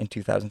Medal in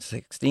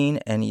 2016,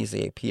 and he's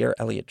a Pierre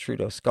Elliott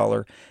Trudeau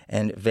Scholar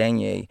and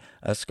Vanier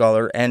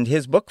Scholar. And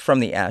his book,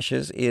 From the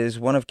Ashes, is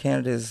one of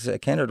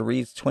Canada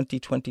Reads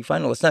 2020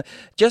 finalists. Now,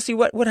 Jesse,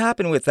 what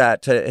happened with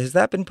that? Has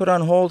that been put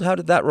on hold? How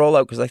did that roll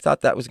out? Because I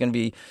thought that was going to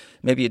be,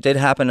 maybe it did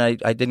happen. I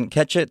didn't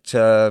catch it.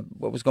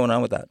 What was going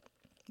on with that?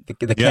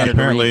 The Canada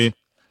apparently. Reads.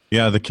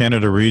 Yeah, the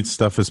Canada Reads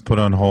stuff is put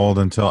on hold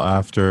until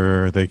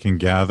after they can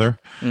gather.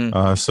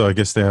 So I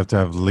guess they have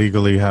to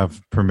legally have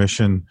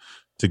permission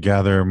to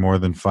gather more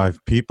than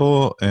 5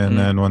 people. And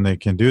then when they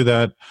can do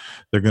that,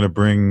 they're going to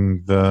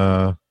bring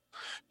the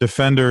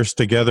defenders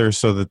together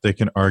so that they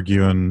can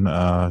argue and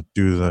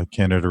do the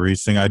Canada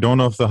Reads thing. I don't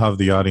know if they'll have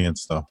the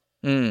audience, though.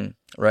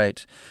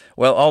 Right.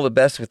 Well, all the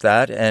best with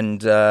that.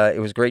 And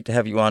it was great to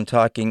have you on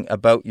talking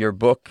about your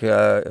book,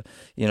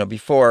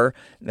 before.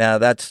 Now,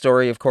 that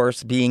story, of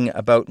course, being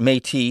about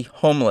Métis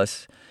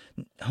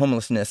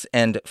homelessness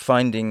and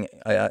finding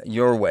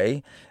your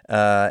way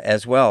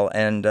as well,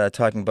 and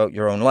talking about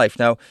your own life.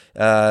 Now,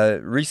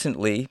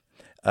 recently,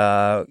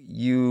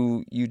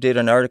 you did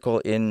an article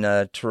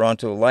in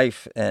Toronto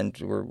Life, and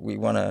we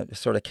want to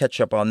sort of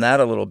catch up on that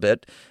a little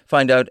bit,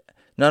 find out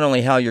not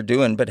only how you're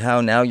doing, but how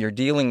now you're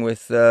dealing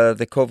with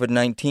the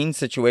COVID-19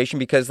 situation,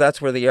 because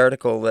that's where the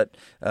article that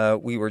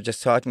we were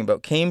just talking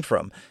about came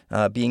from.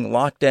 Being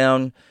locked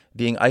down,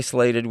 being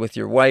isolated with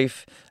your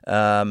wife,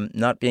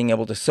 not being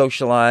able to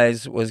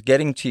socialize was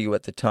getting to you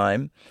at the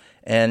time.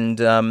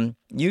 And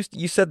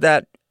you said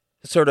that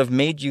sort of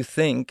made you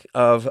think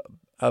of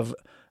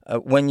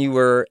when you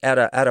were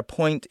at a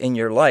point in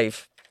your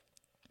life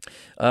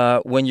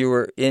when you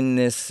were in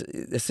this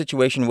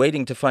situation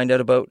waiting to find out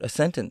about a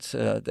sentence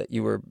that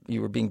you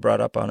were being brought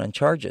up on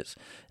charges,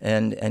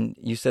 and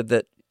you said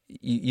that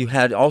you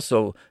had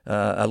also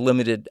a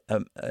limited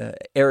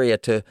area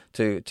to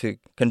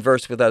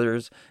converse with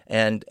others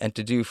and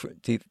to do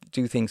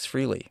things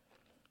freely.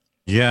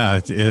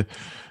 Yeah,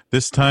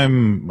 this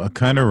time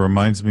kind of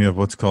reminds me of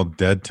what's called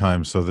dead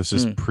time. So this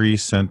is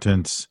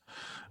pre-sentence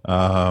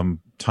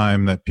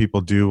time that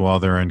people do while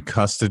they're in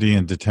custody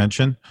and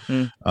detention,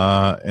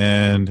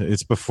 and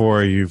it's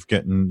before you've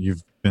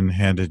been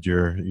handed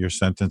your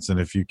sentence, and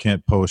if you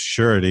can't post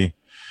surety,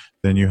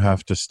 then you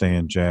have to stay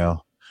in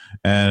jail.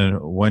 And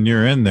when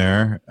you're in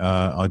there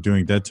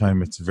doing dead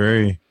time, it's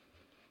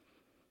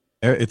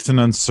an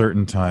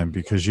uncertain time,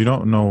 because you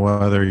don't know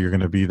whether you're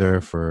going to be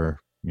there for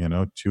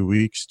 2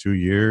 weeks, 2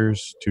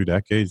 years, 2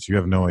 decades. You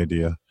have no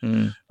idea.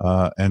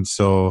 And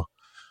so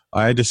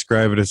I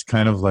describe it as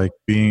kind of like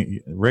being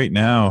right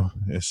now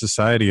in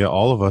society,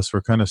 all of us,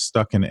 we're kind of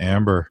stuck in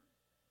amber.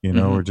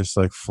 We're just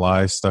like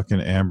flies stuck in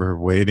amber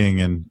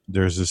waiting, and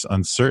there's this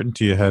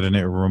uncertainty ahead, and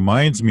it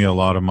reminds me a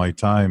lot of my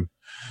time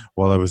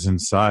while I was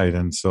inside.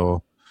 And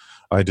so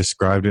I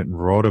described it and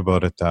wrote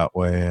about it that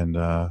way. And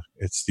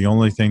it's the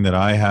only thing that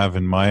I have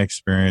in my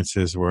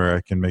experiences where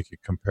I can make a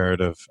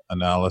comparative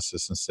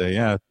analysis and say,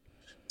 yeah,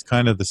 it's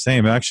kind of the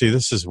same. Actually,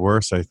 this is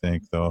worse, I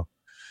think, though.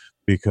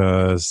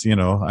 Because,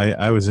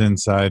 I was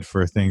inside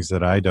for things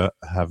that I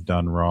have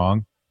done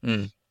wrong.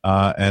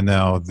 And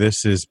now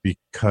this is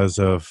because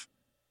of,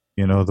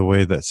 the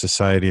way that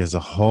society as a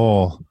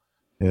whole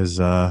is,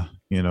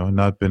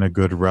 not been a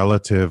good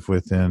relative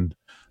within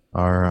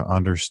our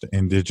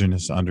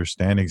indigenous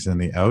understandings. And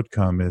the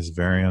outcome is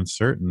very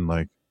uncertain,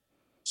 like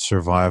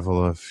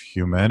survival of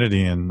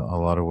humanity in a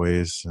lot of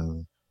ways,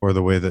 or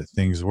the way that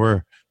things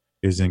were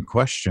is in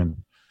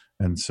question.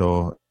 And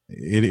so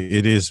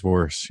it is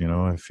worse.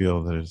 I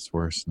feel that it's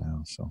worse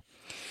now. So.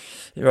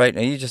 Right.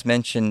 Now, you just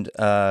mentioned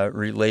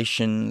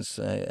relations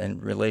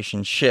and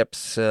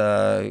relationships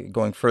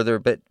going further,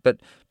 but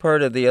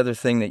part of the other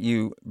thing that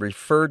you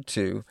referred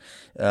to,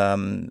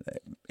 and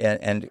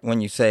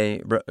when you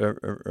say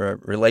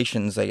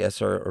relations, I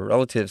guess, or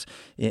relatives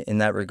in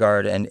that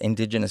regard, and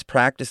indigenous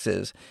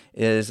practices,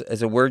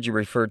 is a word you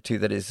referred to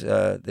that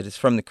is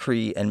from the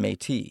Cree and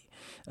Métis,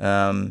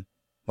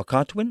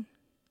 Wakatuwin?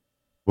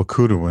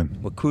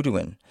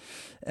 Wakatuwin.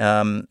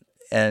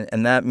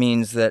 And that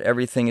means that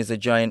everything is a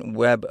giant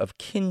web of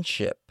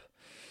kinship,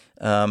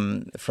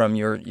 from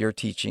your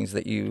teachings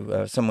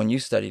that someone you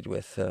studied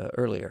with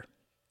earlier.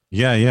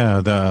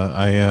 Yeah.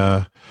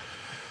 I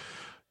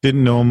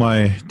didn't know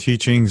my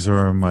teachings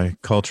or my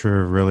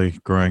culture really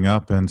growing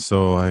up, and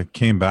so I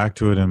came back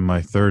to it in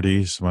my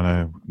 30s when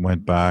I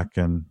went back,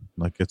 and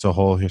it's a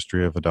whole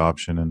history of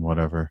adoption and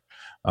whatever.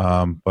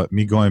 But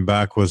me going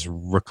back was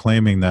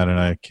reclaiming that, and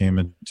I came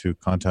into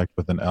contact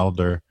with an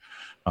elder,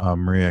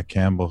 Maria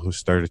Campbell, who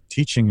started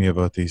teaching me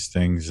about these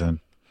things, and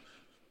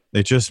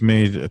it just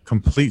made a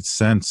complete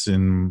sense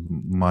in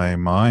my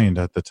mind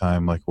at the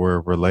time. We're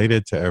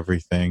related to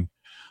everything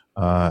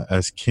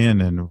as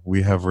kin, and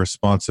we have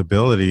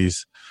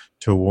responsibilities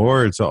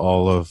towards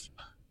all of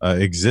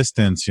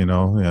existence.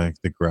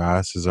 The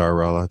grass is our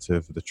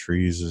relative, the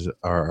trees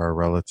are our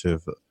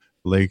relative,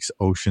 lakes,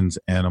 oceans,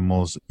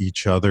 animals,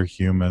 each other,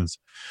 humans,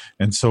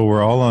 and so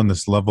we're all on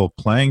this level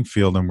playing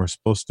field, and we're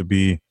supposed to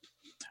be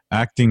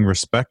acting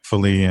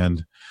respectfully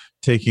and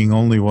taking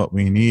only what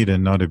we need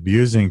and not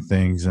abusing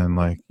things. And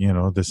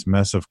this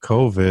mess of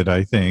COVID,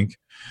 I think,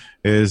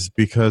 is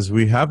because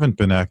we haven't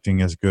been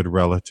acting as good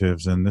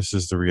relatives. And this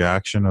is the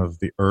reaction of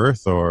the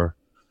earth, or,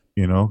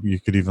 you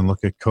could even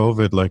look at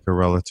COVID like a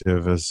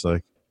relative, as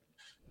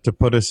to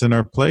put us in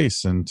our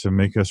place and to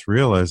make us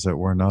realize that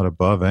we're not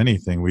above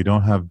anything. We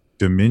don't have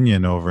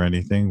dominion over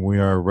anything. We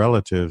are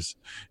relatives,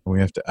 and we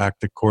have to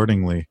act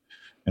accordingly.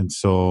 And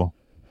so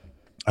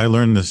I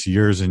learned this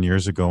years and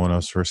years ago when I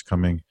was first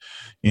coming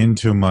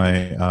into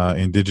my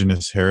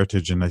indigenous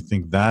heritage, and I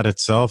think that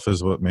itself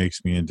is what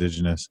makes me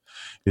indigenous,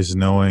 is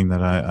knowing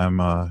that I'm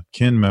a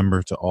kin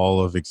member to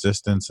all of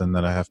existence, and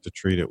that I have to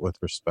treat it with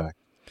respect.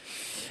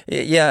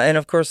 Yeah, and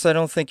of course, I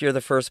don't think you're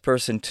the first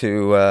person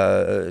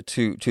to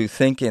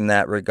think in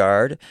that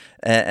regard,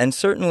 and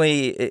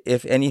certainly,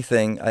 if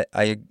anything,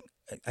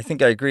 I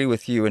think I agree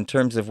with you in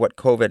terms of what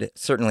COVID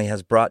certainly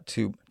has brought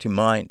to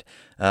mind.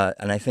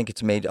 And I think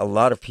it's made a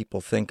lot of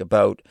people think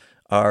about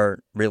our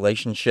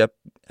relationship.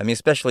 I mean,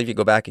 especially if you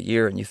go back a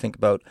year and you think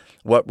about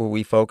what were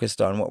we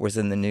focused on, what was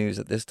in the news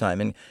at this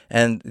time,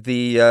 and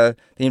the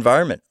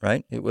environment,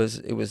 right? It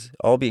was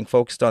all being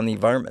focused on the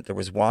environment. There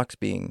was walks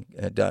being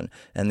done,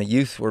 and the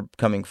youth were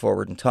coming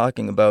forward and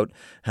talking about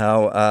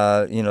how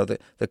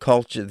the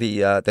culture,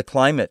 the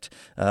climate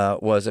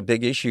was a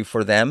big issue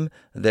for them.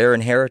 They're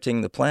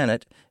inheriting the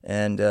planet,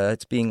 and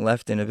it's being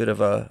left in a bit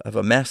of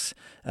a mess.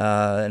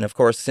 And of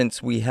course,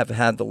 since we have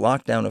had the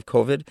lockdown of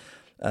COVID,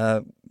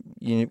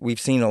 we've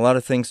seen a lot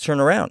of things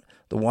turn around.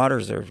 The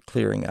waters are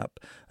clearing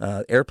up.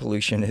 Air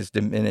pollution is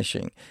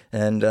diminishing.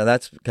 And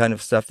that's kind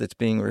of stuff that's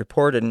being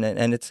reported.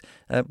 And it's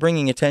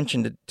bringing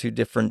attention to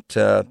different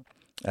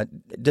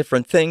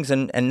things.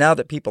 And now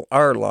that people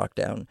are locked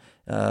down,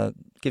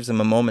 gives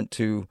them a moment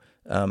to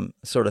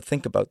sort of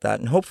think about that.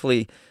 And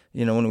hopefully,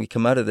 when we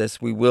come out of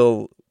this, we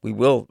will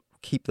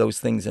keep those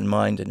things in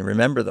mind and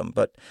remember them.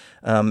 But,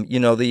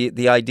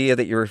 the idea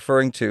that you're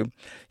referring to,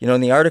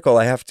 in the article,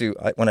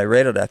 when I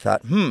read it, I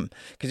thought,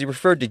 because you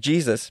referred to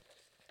Jesus,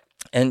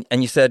 and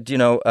you said,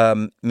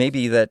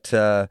 maybe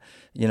that,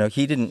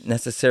 he didn't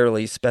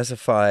necessarily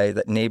specify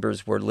that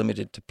neighbors were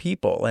limited to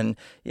people. And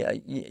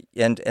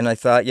I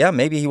thought, yeah,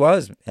 maybe he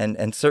was.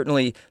 And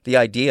certainly the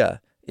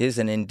idea is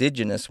an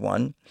indigenous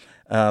one.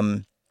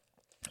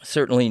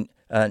 Certainly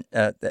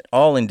that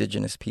all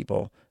indigenous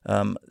people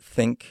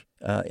think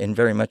in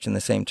very much in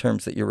the same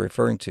terms that you're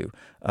referring to,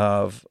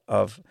 of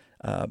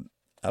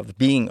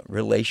being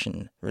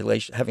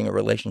having a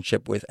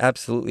relationship with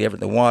absolutely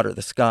everything, the water,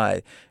 the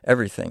sky,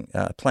 everything,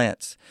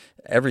 plants,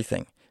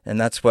 everything. And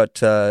that's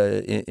what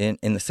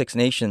in the Six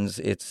Nations,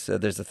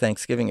 there's a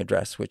Thanksgiving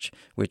address, which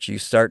you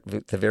start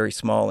with the very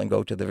small and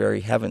go to the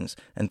very heavens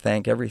and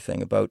thank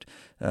everything about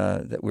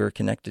that we're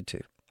connected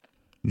to.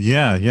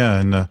 Yeah,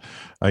 and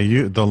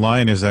the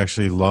line is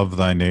actually "love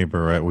thy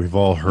neighbor." Right? We've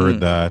all heard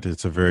that.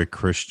 It's a very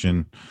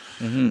Christian,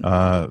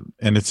 and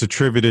it's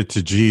attributed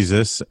to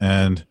Jesus.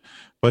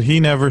 But he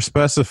never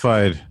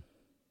specified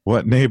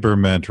what neighbor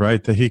meant.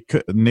 Right?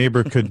 That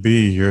neighbor could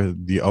be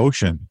the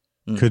ocean,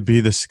 could be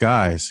the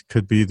skies,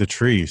 could be the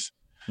trees.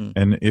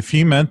 And if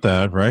he meant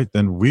that, right,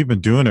 then we've been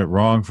doing it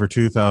wrong for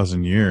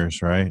 2,000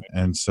 years, right?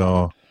 And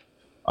so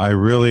I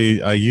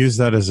use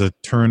that as a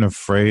turn of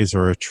phrase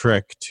or a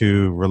trick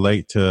to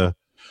relate to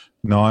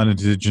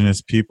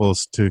non-Indigenous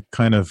peoples to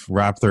kind of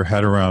wrap their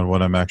head around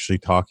what I'm actually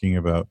talking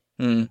about.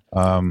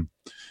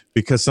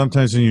 because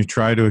sometimes when you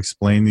try to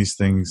explain these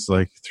things,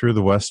 like through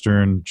the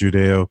Western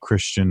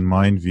Judeo-Christian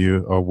mind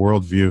view or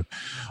worldview,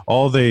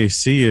 all they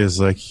see is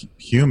like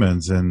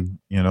humans, and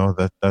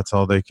that's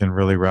all they can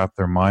really wrap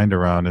their mind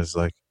around is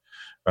like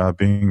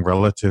being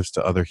relatives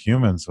to other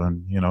humans.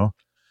 When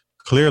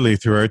clearly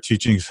through our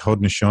teachings,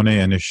 Haudenosaunee,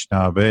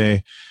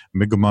 Anishinaabe,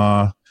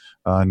 Mi'kmaq,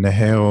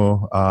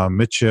 Neheo,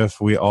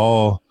 Michif, we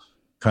all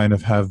kind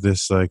of have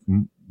this like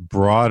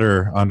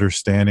broader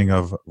understanding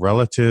of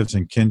relatives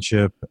and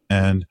kinship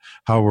and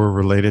how we're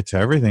related to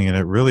everything. And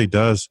it really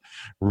does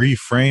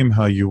reframe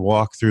how you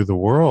walk through the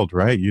world,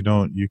 right? You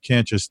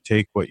can't just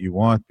take what you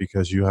want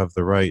because you have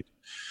the right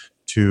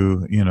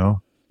to,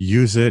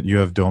 use it. You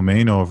have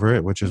domain over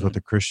it, which is what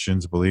the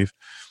Christians believe.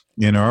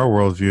 In our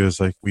worldview is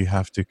like we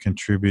have to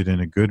contribute in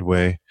a good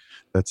way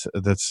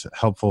that's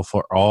helpful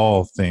for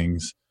all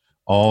things,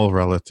 all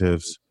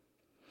relatives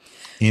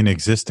in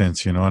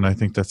existence, and I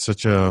think that's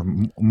such a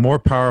more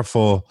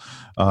powerful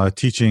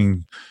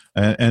teaching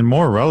and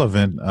more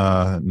relevant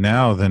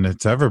now than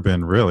it's ever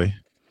been, really.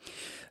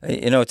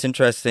 It's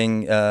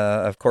interesting,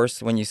 of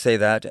course, when you say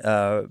that,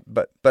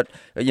 but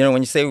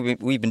when you say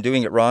we've been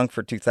doing it wrong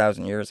for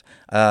 2,000 years,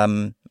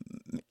 many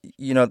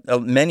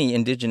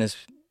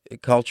indigenous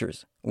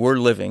cultures were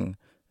living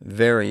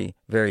very,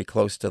 very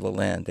close to the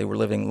land. They were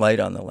living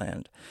light on the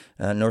land.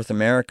 North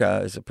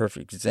America is a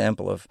perfect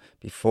example of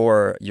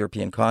before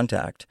European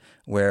contact,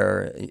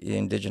 where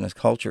indigenous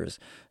cultures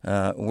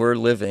were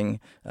living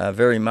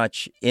very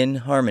much in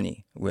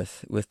harmony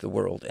with the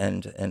world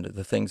and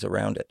the things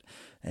around it.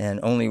 And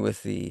only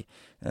with the,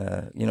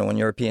 when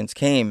Europeans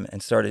came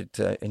and started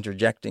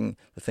interjecting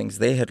the things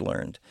they had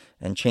learned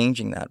and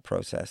changing that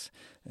process,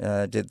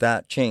 did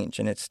that change.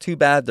 And it's too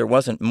bad there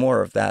wasn't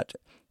more of that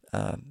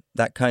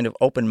kind of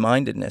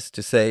open-mindedness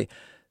to say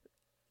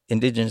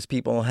indigenous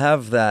people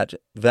have that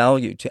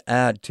value to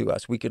add to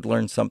us. We could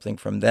learn something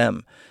from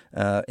them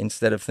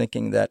instead of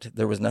thinking that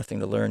there was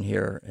nothing to learn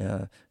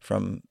here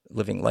from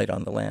living light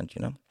on the land,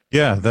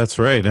 Yeah, that's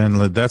right.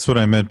 And that's what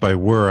I meant by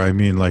I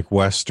mean like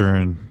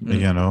Western,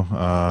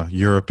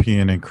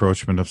 European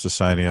encroachment of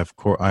society. Of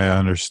course, I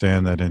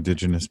understand that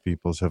indigenous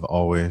peoples have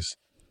always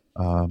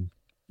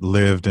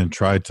lived and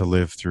tried to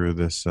live through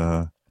this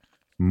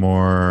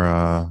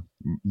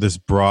this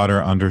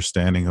broader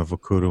understanding of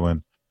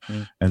Okuruan.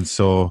 And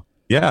so,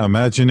 yeah,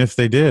 imagine if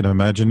they did.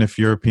 Imagine if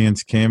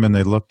Europeans came and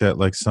they looked at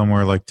like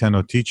somewhere like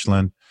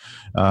Tenochtitlan,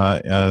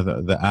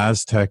 the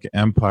Aztec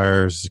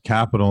Empire's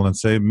capital, and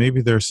say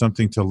maybe there's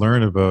something to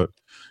learn about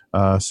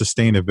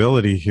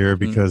sustainability here,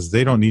 because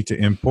they don't need to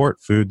import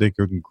food. They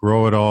can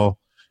grow it all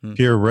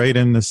here right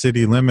in the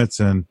city limits,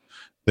 and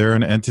they're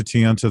an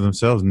entity unto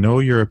themselves. No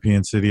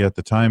European city at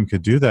the time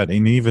could do that.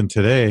 And even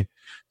today,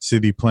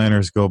 city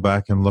planners go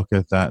back and look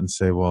at that and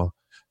say, well,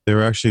 they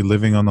were actually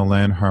living on the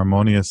land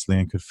harmoniously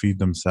and could feed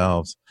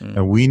themselves.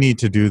 And we need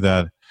to do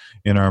that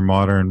in our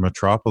modern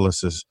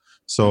metropolises.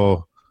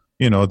 So,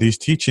 these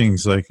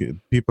teachings, like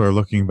people are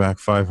looking back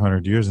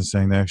 500 years and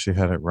saying they actually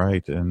had it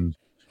right. And,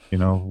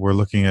 we're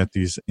looking at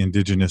these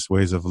indigenous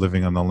ways of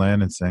living on the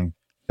land and saying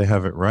they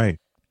have it right.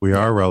 We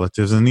are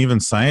relatives. And even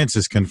science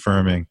is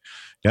confirming,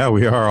 yeah,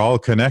 we are all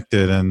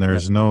connected, and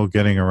there's no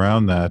getting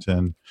around that.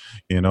 And,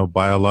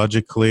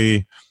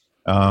 biologically,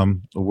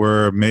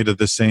 we're made of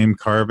the same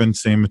carbon,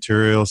 same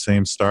material,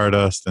 same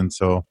stardust. And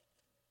so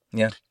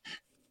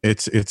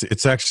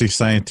it's actually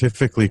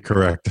scientifically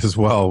correct as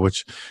well,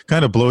 which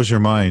kind of blows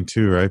your mind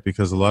too, right?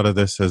 Because a lot of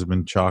this has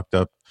been chalked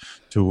up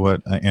to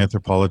what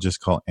anthropologists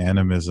call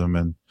animism.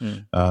 And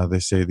they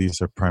say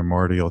these are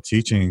primordial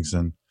teachings,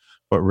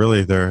 but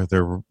really they're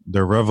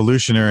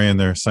revolutionary and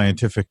they're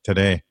scientific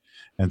today.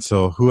 And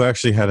so who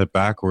actually had it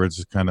backwards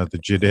is kind of the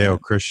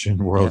Judeo-Christian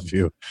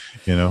worldview.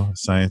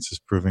 Science is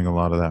proving a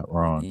lot of that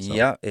wrong. So.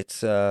 Yeah,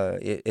 it's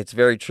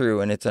very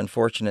true. And it's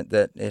unfortunate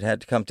that it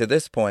had to come to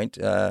this point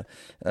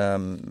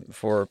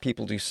for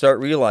people to start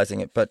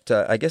realizing it. But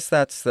I guess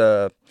that's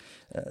the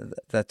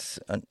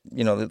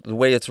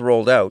way it's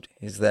rolled out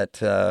is that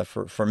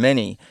for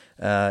many,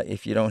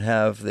 if you don't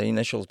have the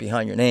initials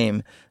behind your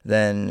name,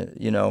 then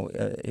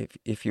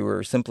if you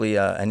were simply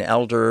an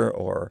elder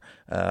or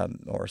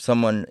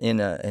someone in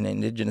an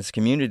indigenous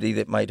community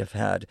that might have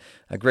had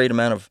a great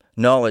amount of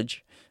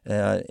knowledge,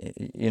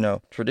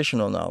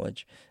 traditional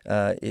knowledge,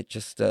 it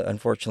just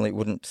unfortunately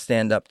wouldn't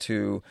stand up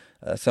to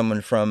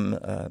someone from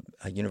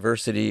a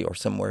university or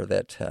somewhere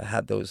that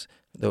had those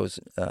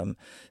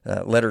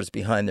letters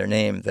behind their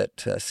name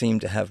that seem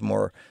to have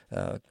more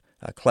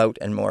clout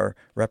and more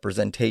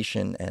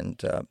representation.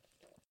 And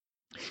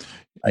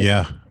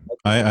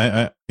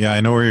I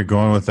know where you're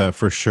going with that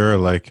for sure.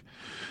 Like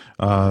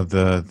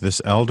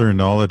this elder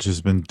knowledge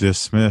has been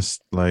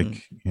dismissed,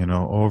 like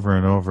over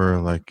and over.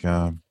 Like,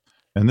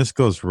 and this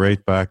goes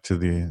right back to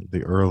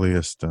the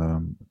earliest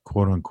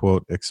quote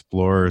unquote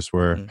explorers,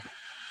 where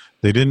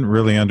they didn't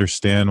really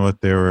understand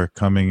what they were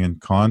coming in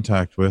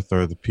contact with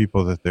or the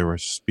people that they were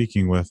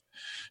speaking with,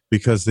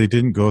 because they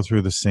didn't go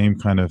through the same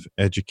kind of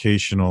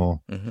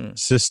educational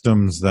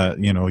systems that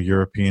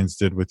Europeans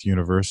did with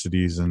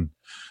universities and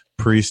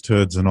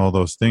priesthoods and all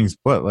those things.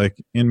 But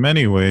like in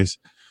many ways,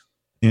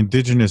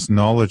 Indigenous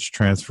knowledge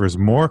transfer is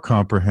more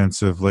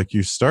comprehensive. Like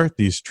you start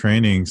these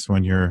trainings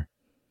when you're,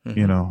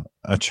 you know,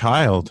 a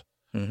child.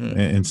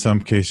 In some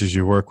cases,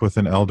 you work with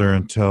an elder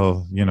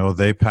until, you know,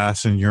 they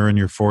pass and you're in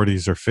your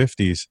 40s or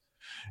 50s.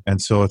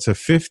 And so it's a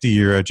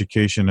 50-year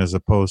education as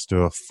opposed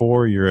to a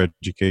 4-year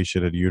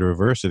education at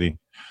university.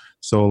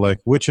 So like,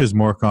 which is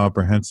more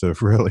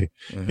comprehensive, really?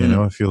 You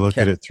know, if you look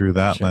at it through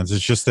that lens,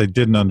 it's just they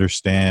didn't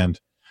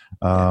understand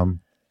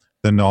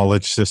the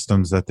knowledge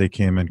systems that they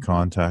came in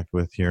contact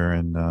with here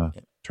in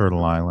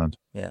Turtle Island.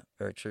 Yeah,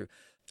 very true.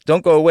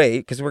 Don't go away,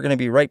 because we're going to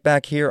be right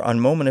back here on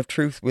Moment of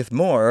Truth with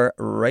more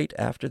right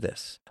after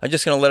this. I'm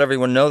just going to let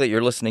everyone know that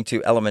you're listening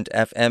to Element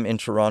FM in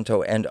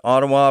Toronto and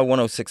Ottawa,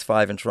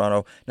 106.5 in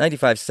Toronto,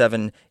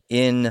 95.7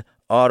 in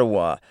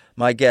Ottawa.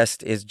 My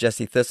guest is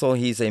Jesse Thistle.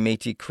 He's a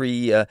Métis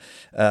Cree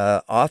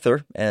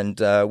author, and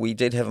we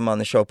did have him on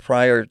the show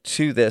prior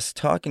to this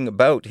talking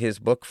about his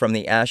book, From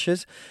the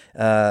Ashes.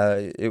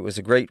 It was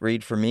a great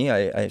read for me.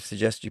 I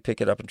suggest you pick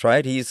it up and try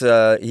it. He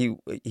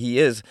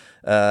is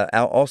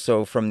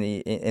also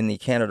in the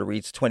Canada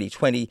Reads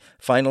 2020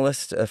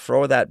 finalist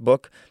for that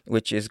book,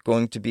 which is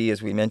going to be,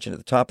 as we mentioned at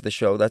the top of the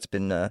show, that's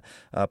been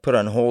put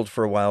on hold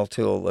for a while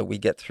till we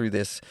get through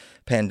this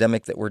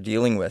pandemic that we're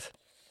dealing with.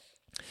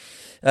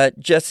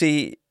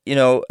 Jesse, you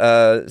know,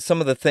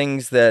 some of the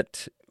things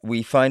that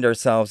we find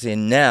ourselves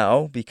in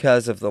now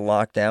because of the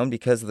lockdown,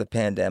 because of the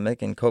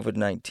pandemic and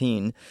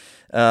COVID-19,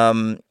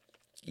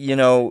 you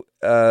know,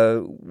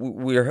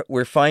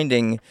 we're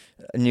finding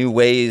new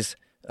ways,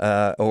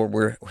 or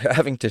we're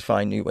having to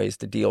find new ways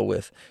to deal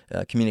with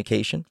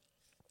communication.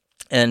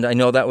 And I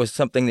know that was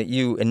something that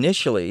you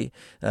initially,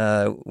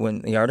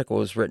 when the article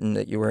was written,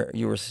 that you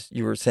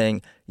were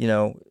saying, you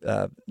know,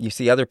 you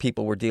see other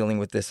people were dealing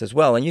with this as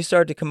well, and you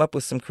started to come up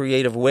with some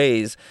creative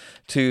ways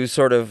to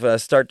sort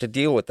of start to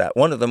deal with that.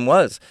 One of them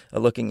was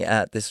looking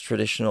at the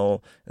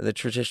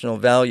traditional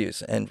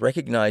values and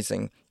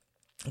recognizing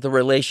the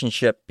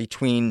relationship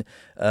between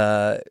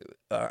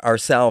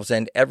ourselves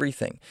and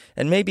everything,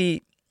 and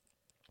maybe,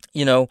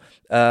 you know,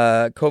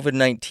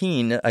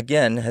 COVID-19,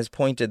 again, has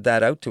pointed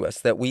that out to us,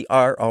 that we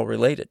are all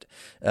related.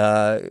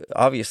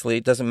 Obviously,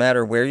 it doesn't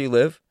matter where you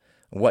live,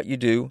 what you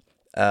do.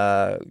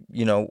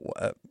 You know,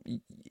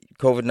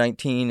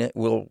 COVID-19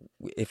 will,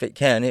 if it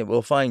can, it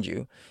will find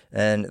you.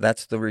 And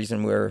that's the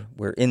reason we're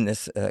in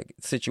this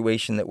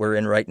situation that we're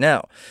in right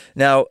now.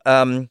 Now,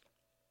 one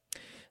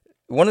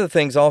of the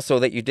things also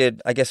that you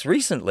did, I guess,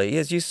 recently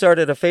is you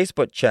started a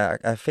Facebook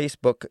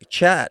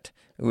chat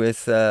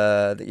with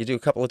that you do a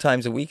couple of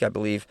times a week, I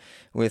believe,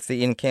 with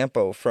the In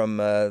Campo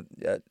from a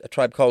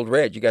tribe called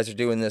Red. You guys are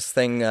doing this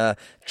thing,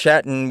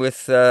 chatting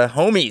with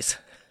homies.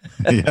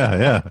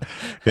 Yeah.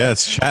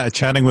 It's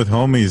chatting with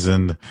homies.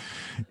 And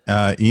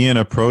Ian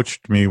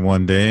approached me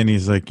one day, and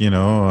he's like, you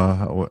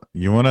know,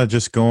 you want to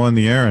just go on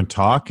the air and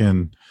talk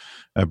and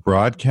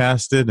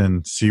broadcast it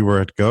and see where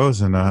it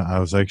goes? And I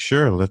was like,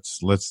 sure,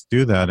 let's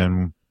do that.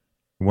 And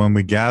when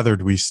we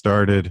gathered,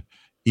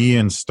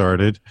 Ian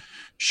started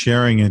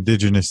sharing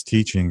Indigenous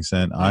teachings,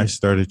 and I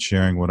started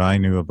sharing what I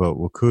knew about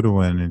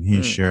Wekutuwen, and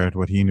he shared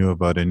what he knew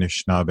about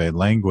Anishinaabe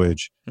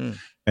language.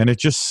 And it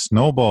just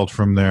snowballed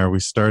from there. We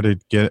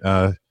started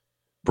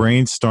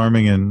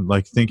brainstorming and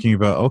like thinking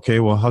about, okay,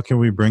 well, how can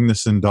we bring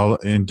this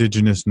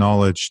Indigenous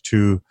knowledge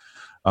to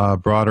a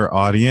broader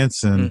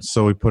audience? And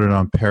so we put it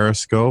on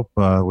Periscope,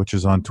 which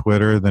is on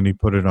Twitter. Then he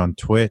put it on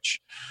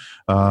Twitch.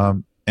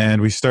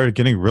 And we started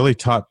getting really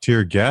top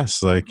tier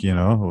guests. Like, you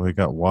know, we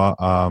got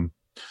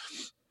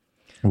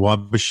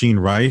Wabashine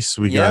Rice.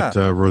 We got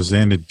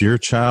Rosanna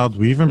Deerchild.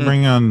 We even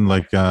bring on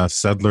like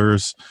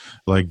settlers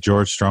like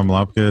George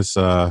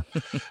Stromlupkus,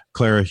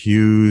 Clara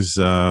Hughes,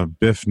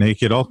 Biff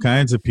Naked, all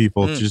kinds of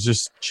people to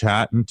just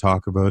chat and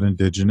talk about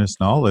Indigenous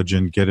knowledge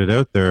and get it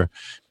out there.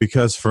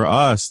 Because for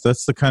us,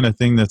 that's the kind of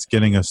thing that's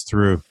getting us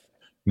through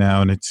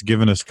now, and it's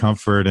given us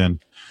comfort,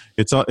 and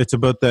it's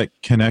about that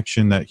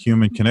connection, that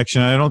human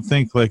connection. I don't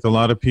think like a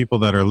lot of people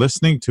that are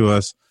listening to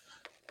us,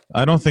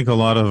 I don't think a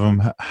lot of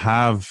them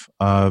have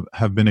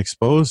been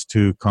exposed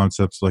to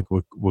concepts like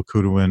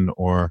Wekutuwen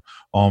or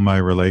all my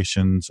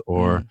relations,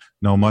 or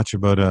know much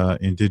about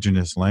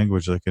Indigenous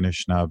language like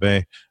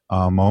Anishinaabe,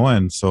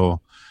 Moan.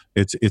 So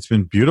it's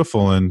been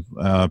beautiful, and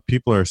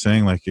people are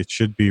saying like it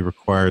should be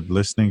required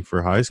listening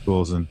for high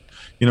schools, and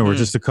you know we're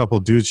just a couple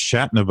dudes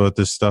chatting about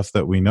this stuff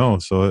that we know,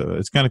 so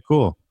it's kind of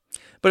cool.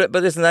 But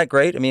isn't that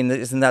great? I mean,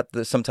 isn't that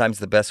sometimes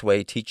the best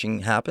way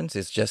teaching happens?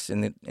 Is just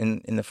in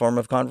the form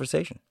of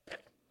conversation.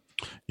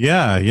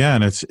 Yeah,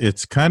 and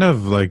it's kind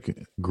of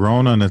like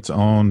grown on its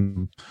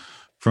own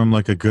from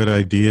like a good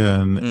idea,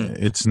 and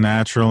it's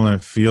natural and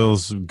it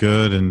feels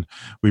good. And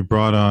we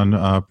brought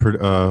on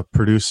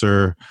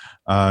producer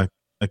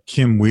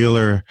Kim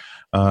Wheeler,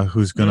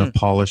 who's going to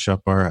polish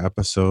up our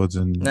episodes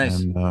and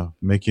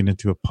make it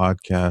into a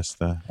podcast.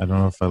 I don't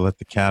know if I let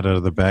the cat out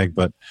of the bag,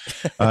 but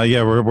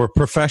we're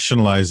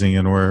professionalizing,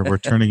 and we're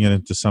turning it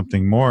into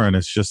something more. And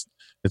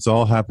it's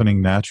all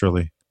happening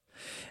naturally.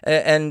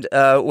 And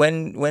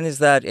when is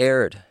that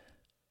aired?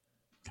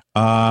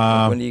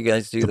 When do you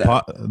guys do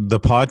that? The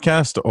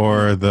podcast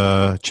or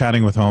the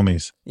Chatting with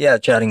Homies? Yeah,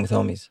 Chatting with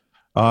Homies.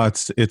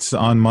 It's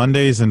on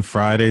Mondays and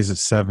Fridays at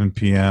 7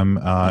 p.m.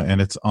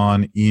 And it's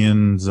on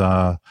Ian's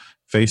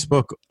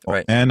Facebook.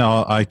 Right. And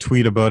I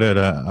tweet about it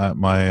at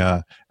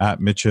my at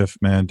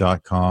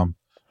mitchifman.com.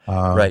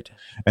 Right.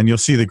 And you'll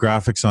see the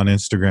graphics on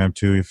Instagram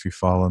too if you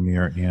follow me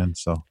or Ian.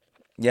 So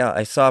yeah,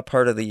 I saw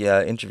part of the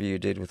interview you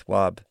did with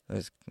Wob.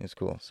 It was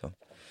cool. So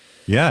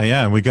yeah,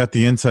 and we got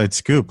the inside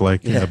scoop.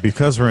 Like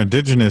because we're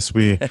Indigenous,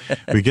 we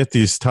get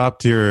these top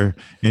tier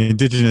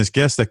Indigenous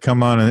guests that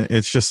come on, and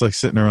it's just like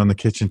sitting around the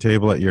kitchen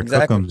table at your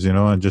cookums,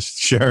 and just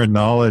sharing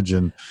knowledge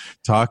and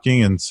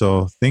talking. And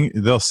so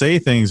they'll say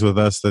things with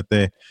us that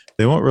they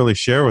won't really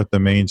share with the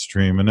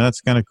mainstream, and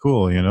that's kind of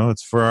cool.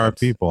 It's for our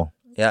people.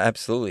 Yeah,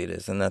 absolutely it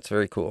is, and that's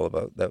very cool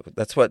about that.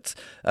 That's what's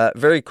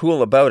very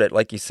cool about it,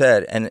 like you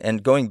said,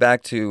 and going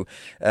back to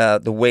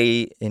the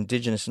way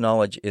Indigenous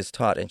knowledge is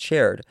taught and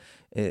shared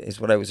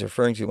is what I was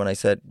referring to when I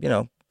said,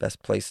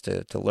 best place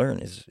to learn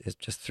is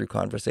just through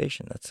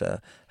conversation. That's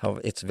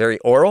how it's very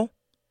oral,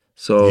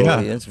 so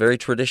it's very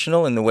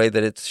traditional in the way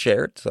that it's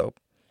shared. So.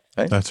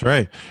 Right? That's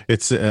right.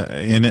 It's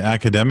in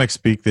academic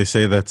speak, they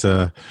say that's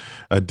a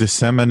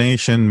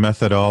dissemination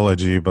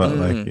methodology,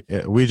 but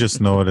we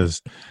just know it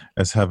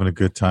as having a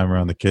good time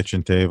around the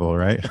kitchen table,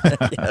 right? Yeah,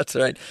 that's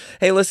right.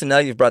 Hey, listen, now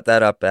you've brought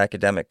that up,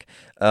 academic.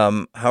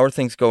 How are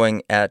things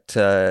going at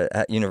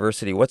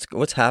university?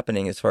 What's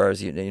happening as far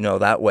as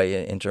that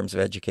way in terms of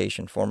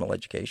education, formal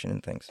education,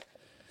 and things?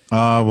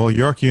 Well,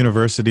 York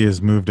University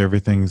has moved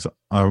everything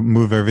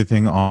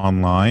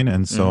online,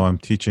 and so I'm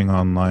teaching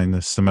online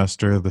this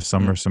semester, the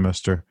summer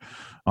semester,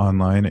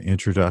 online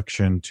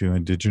Introduction to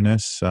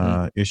Indigenous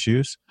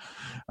issues,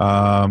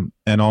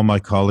 and all my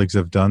colleagues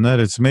have done that.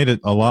 It's made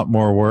it a lot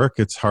more work.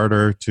 It's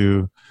harder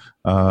to,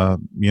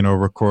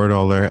 record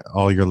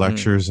all your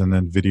lectures and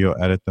then video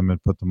edit them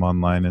and put them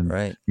online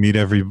and meet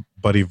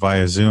everybody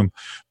via Zoom.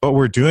 But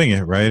we're doing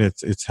it, right?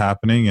 It's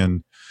happening,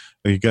 and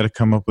you got to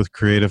come up with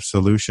creative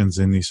solutions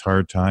in these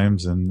hard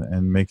times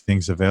and make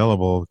things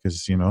available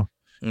because, you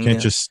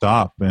can't just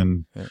stop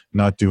and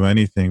not do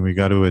anything. We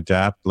got to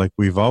adapt like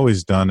we've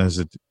always done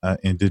as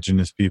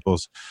Indigenous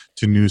peoples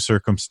to new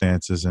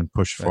circumstances and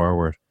push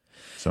forward.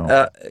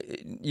 So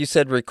you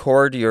said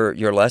record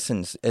your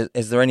lessons.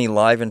 Is there any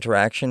live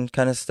interaction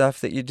kind of stuff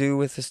that you do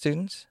with the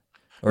students?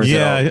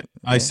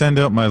 I send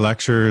out my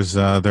lectures.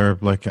 They're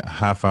like a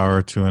half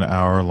hour to an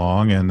hour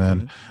long, and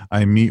then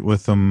I meet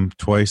with them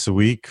twice a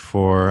week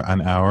for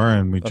an hour,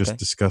 and we just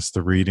discuss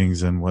the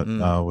readings and what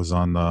was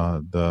on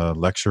the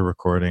lecture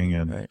recording.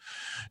 And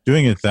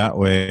doing it that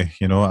way,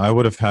 I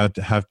would have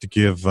to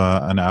give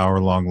an hour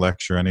long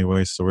lecture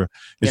anyway. So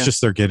it's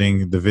just they're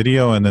getting the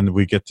video, and then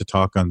we get to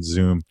talk on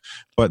Zoom.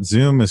 But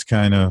Zoom is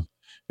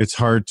it's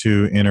hard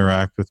to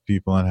interact with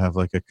people and have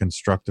like a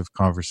constructive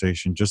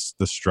conversation. Just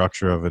the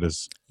structure of it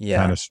is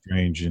kind of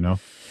strange,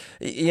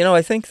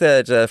 I think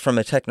that from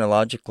a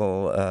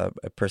technological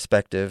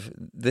perspective,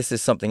 this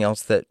is something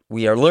else that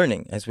we are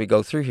learning as we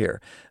go through here.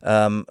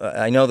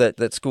 I know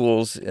that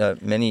schools,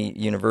 many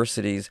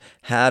universities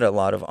had a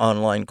lot of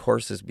online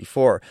courses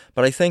before,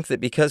 but I think that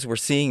because we're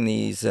seeing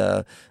these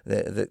the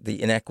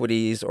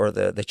inequities or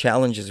the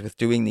challenges with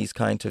doing these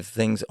kinds of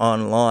things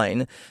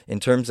online in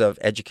terms of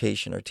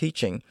education or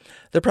teaching,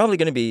 they're probably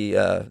going to be,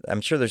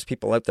 I'm sure there's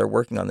people out there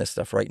working on this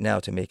stuff right now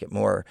to make it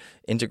more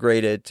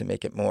integrated, to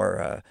make it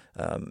more,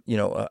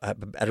 a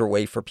better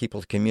way for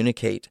people to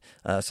communicate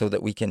so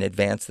that we can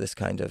advance this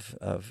kind of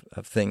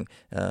thing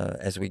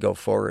as we go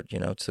forward,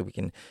 so we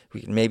can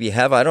maybe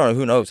have, I don't know,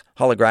 who knows,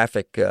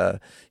 holographic,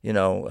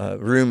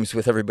 rooms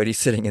with everybody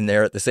sitting in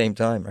there at the same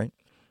time, right?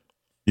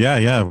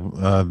 Yeah.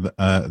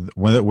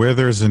 Where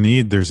there's a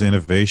need, there's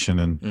innovation,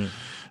 and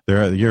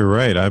you're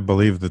right. I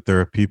believe that there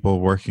are people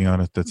working on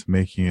it that's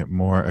making it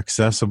more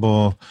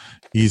accessible,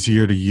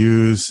 easier to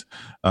use.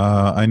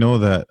 I know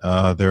that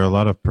there are a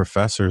lot of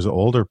professors,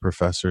 older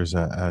professors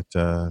at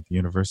the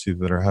university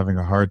that are having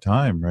a hard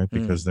time, right?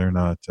 Because they're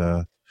not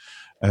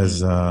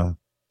as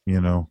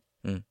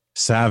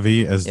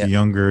savvy as the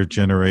younger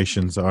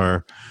generations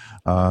are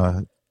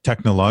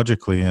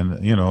technologically.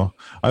 And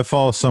I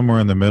fall somewhere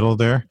in the middle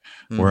there,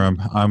 where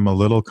I'm a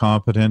little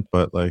competent,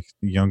 but like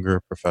younger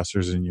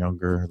professors and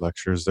younger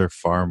lecturers, they're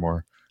far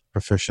more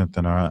proficient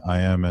than I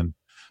am, and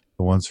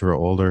the ones who are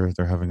older,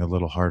 they're having a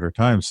little harder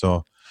time.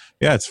 So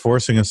it's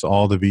forcing us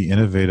all to be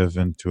innovative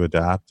and to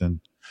adapt, and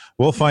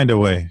we'll find a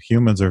way.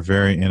 Humans are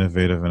very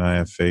innovative, and I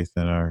have faith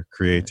in our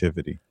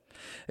creativity.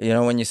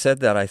 When you said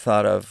that, I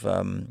thought of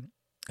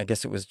I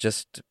guess it was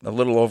just a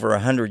little over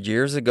 100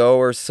 years ago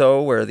or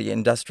so where the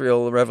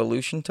Industrial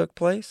Revolution took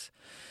place.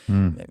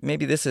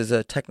 maybe this is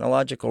a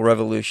technological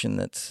revolution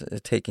that's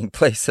taking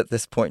place at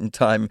this point in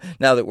time.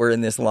 Now that we're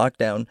in this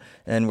lockdown,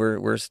 and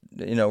we're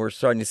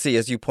starting to see,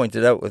 as you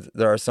pointed out,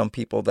 there are some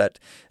people that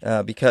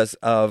because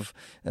of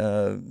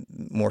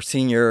more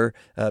senior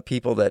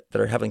people that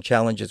are having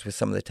challenges with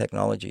some of the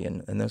technology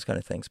and those kind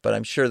of things. But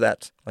I'm sure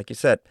that, like you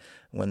said,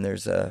 when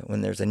there's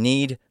a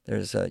need,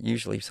 there's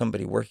usually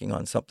somebody working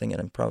on something,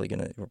 and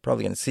we're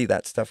probably gonna see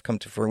that stuff come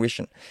to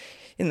fruition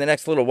in the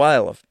next little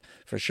while,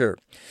 for sure.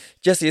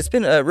 Jesse, it's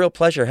been a real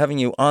pleasure having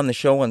you on the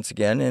show once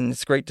again, and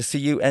it's great to see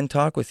you and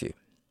talk with you.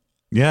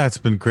 Yeah, it's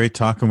been great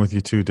talking with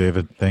you too,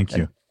 David. Thank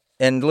you.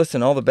 And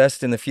listen, all the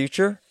best in the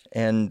future,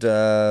 and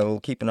we'll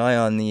keep an eye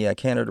on the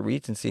Canada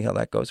Reads and see how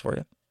that goes for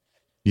you.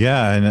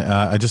 Yeah, and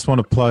I just want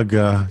to plug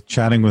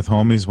Chatting with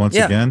Homies once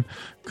again.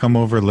 Come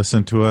over,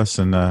 listen to us,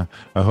 and I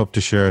hope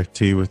to share a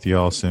tea with you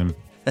all soon.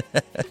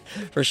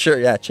 For sure,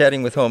 yeah,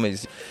 Chatting with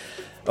Homies.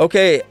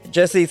 Okay,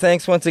 Jesse,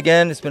 thanks once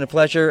again. It's been a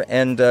pleasure,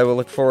 and we'll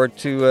look forward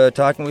to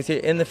talking with you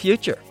in the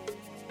future.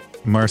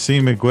 Marcy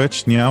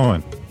Miigwech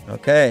Nyawan.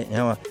 Okay,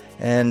 Nyawa.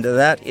 And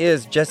that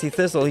is Jesse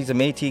Thistle. He's a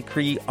Métis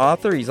Cree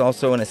author. He's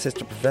also an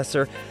assistant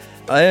professor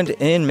and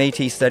in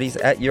Métis Studies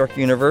at York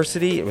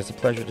University. It was a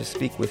pleasure to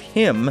speak with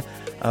him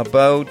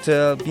about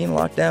being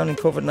locked down in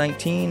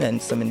COVID-19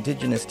 and some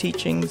Indigenous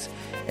teachings.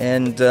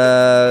 And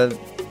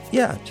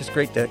just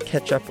great to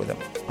catch up with him.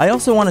 I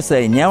also want to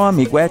say Nyawa,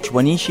 Miigwech,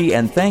 Wanishi,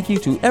 and thank you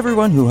to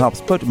everyone who helps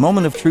put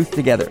Moment of Truth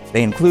together.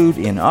 They include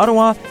in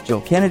Ottawa,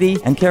 Jill Kennedy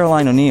and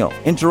Caroline O'Neill.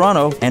 In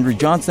Toronto, Andrew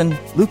Johnson,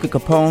 Luca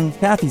Capone,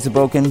 Kathy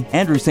Zabokin,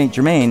 Andrew St.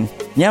 Germain.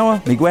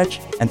 Nyawa, Miigwech,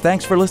 and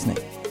thanks for listening.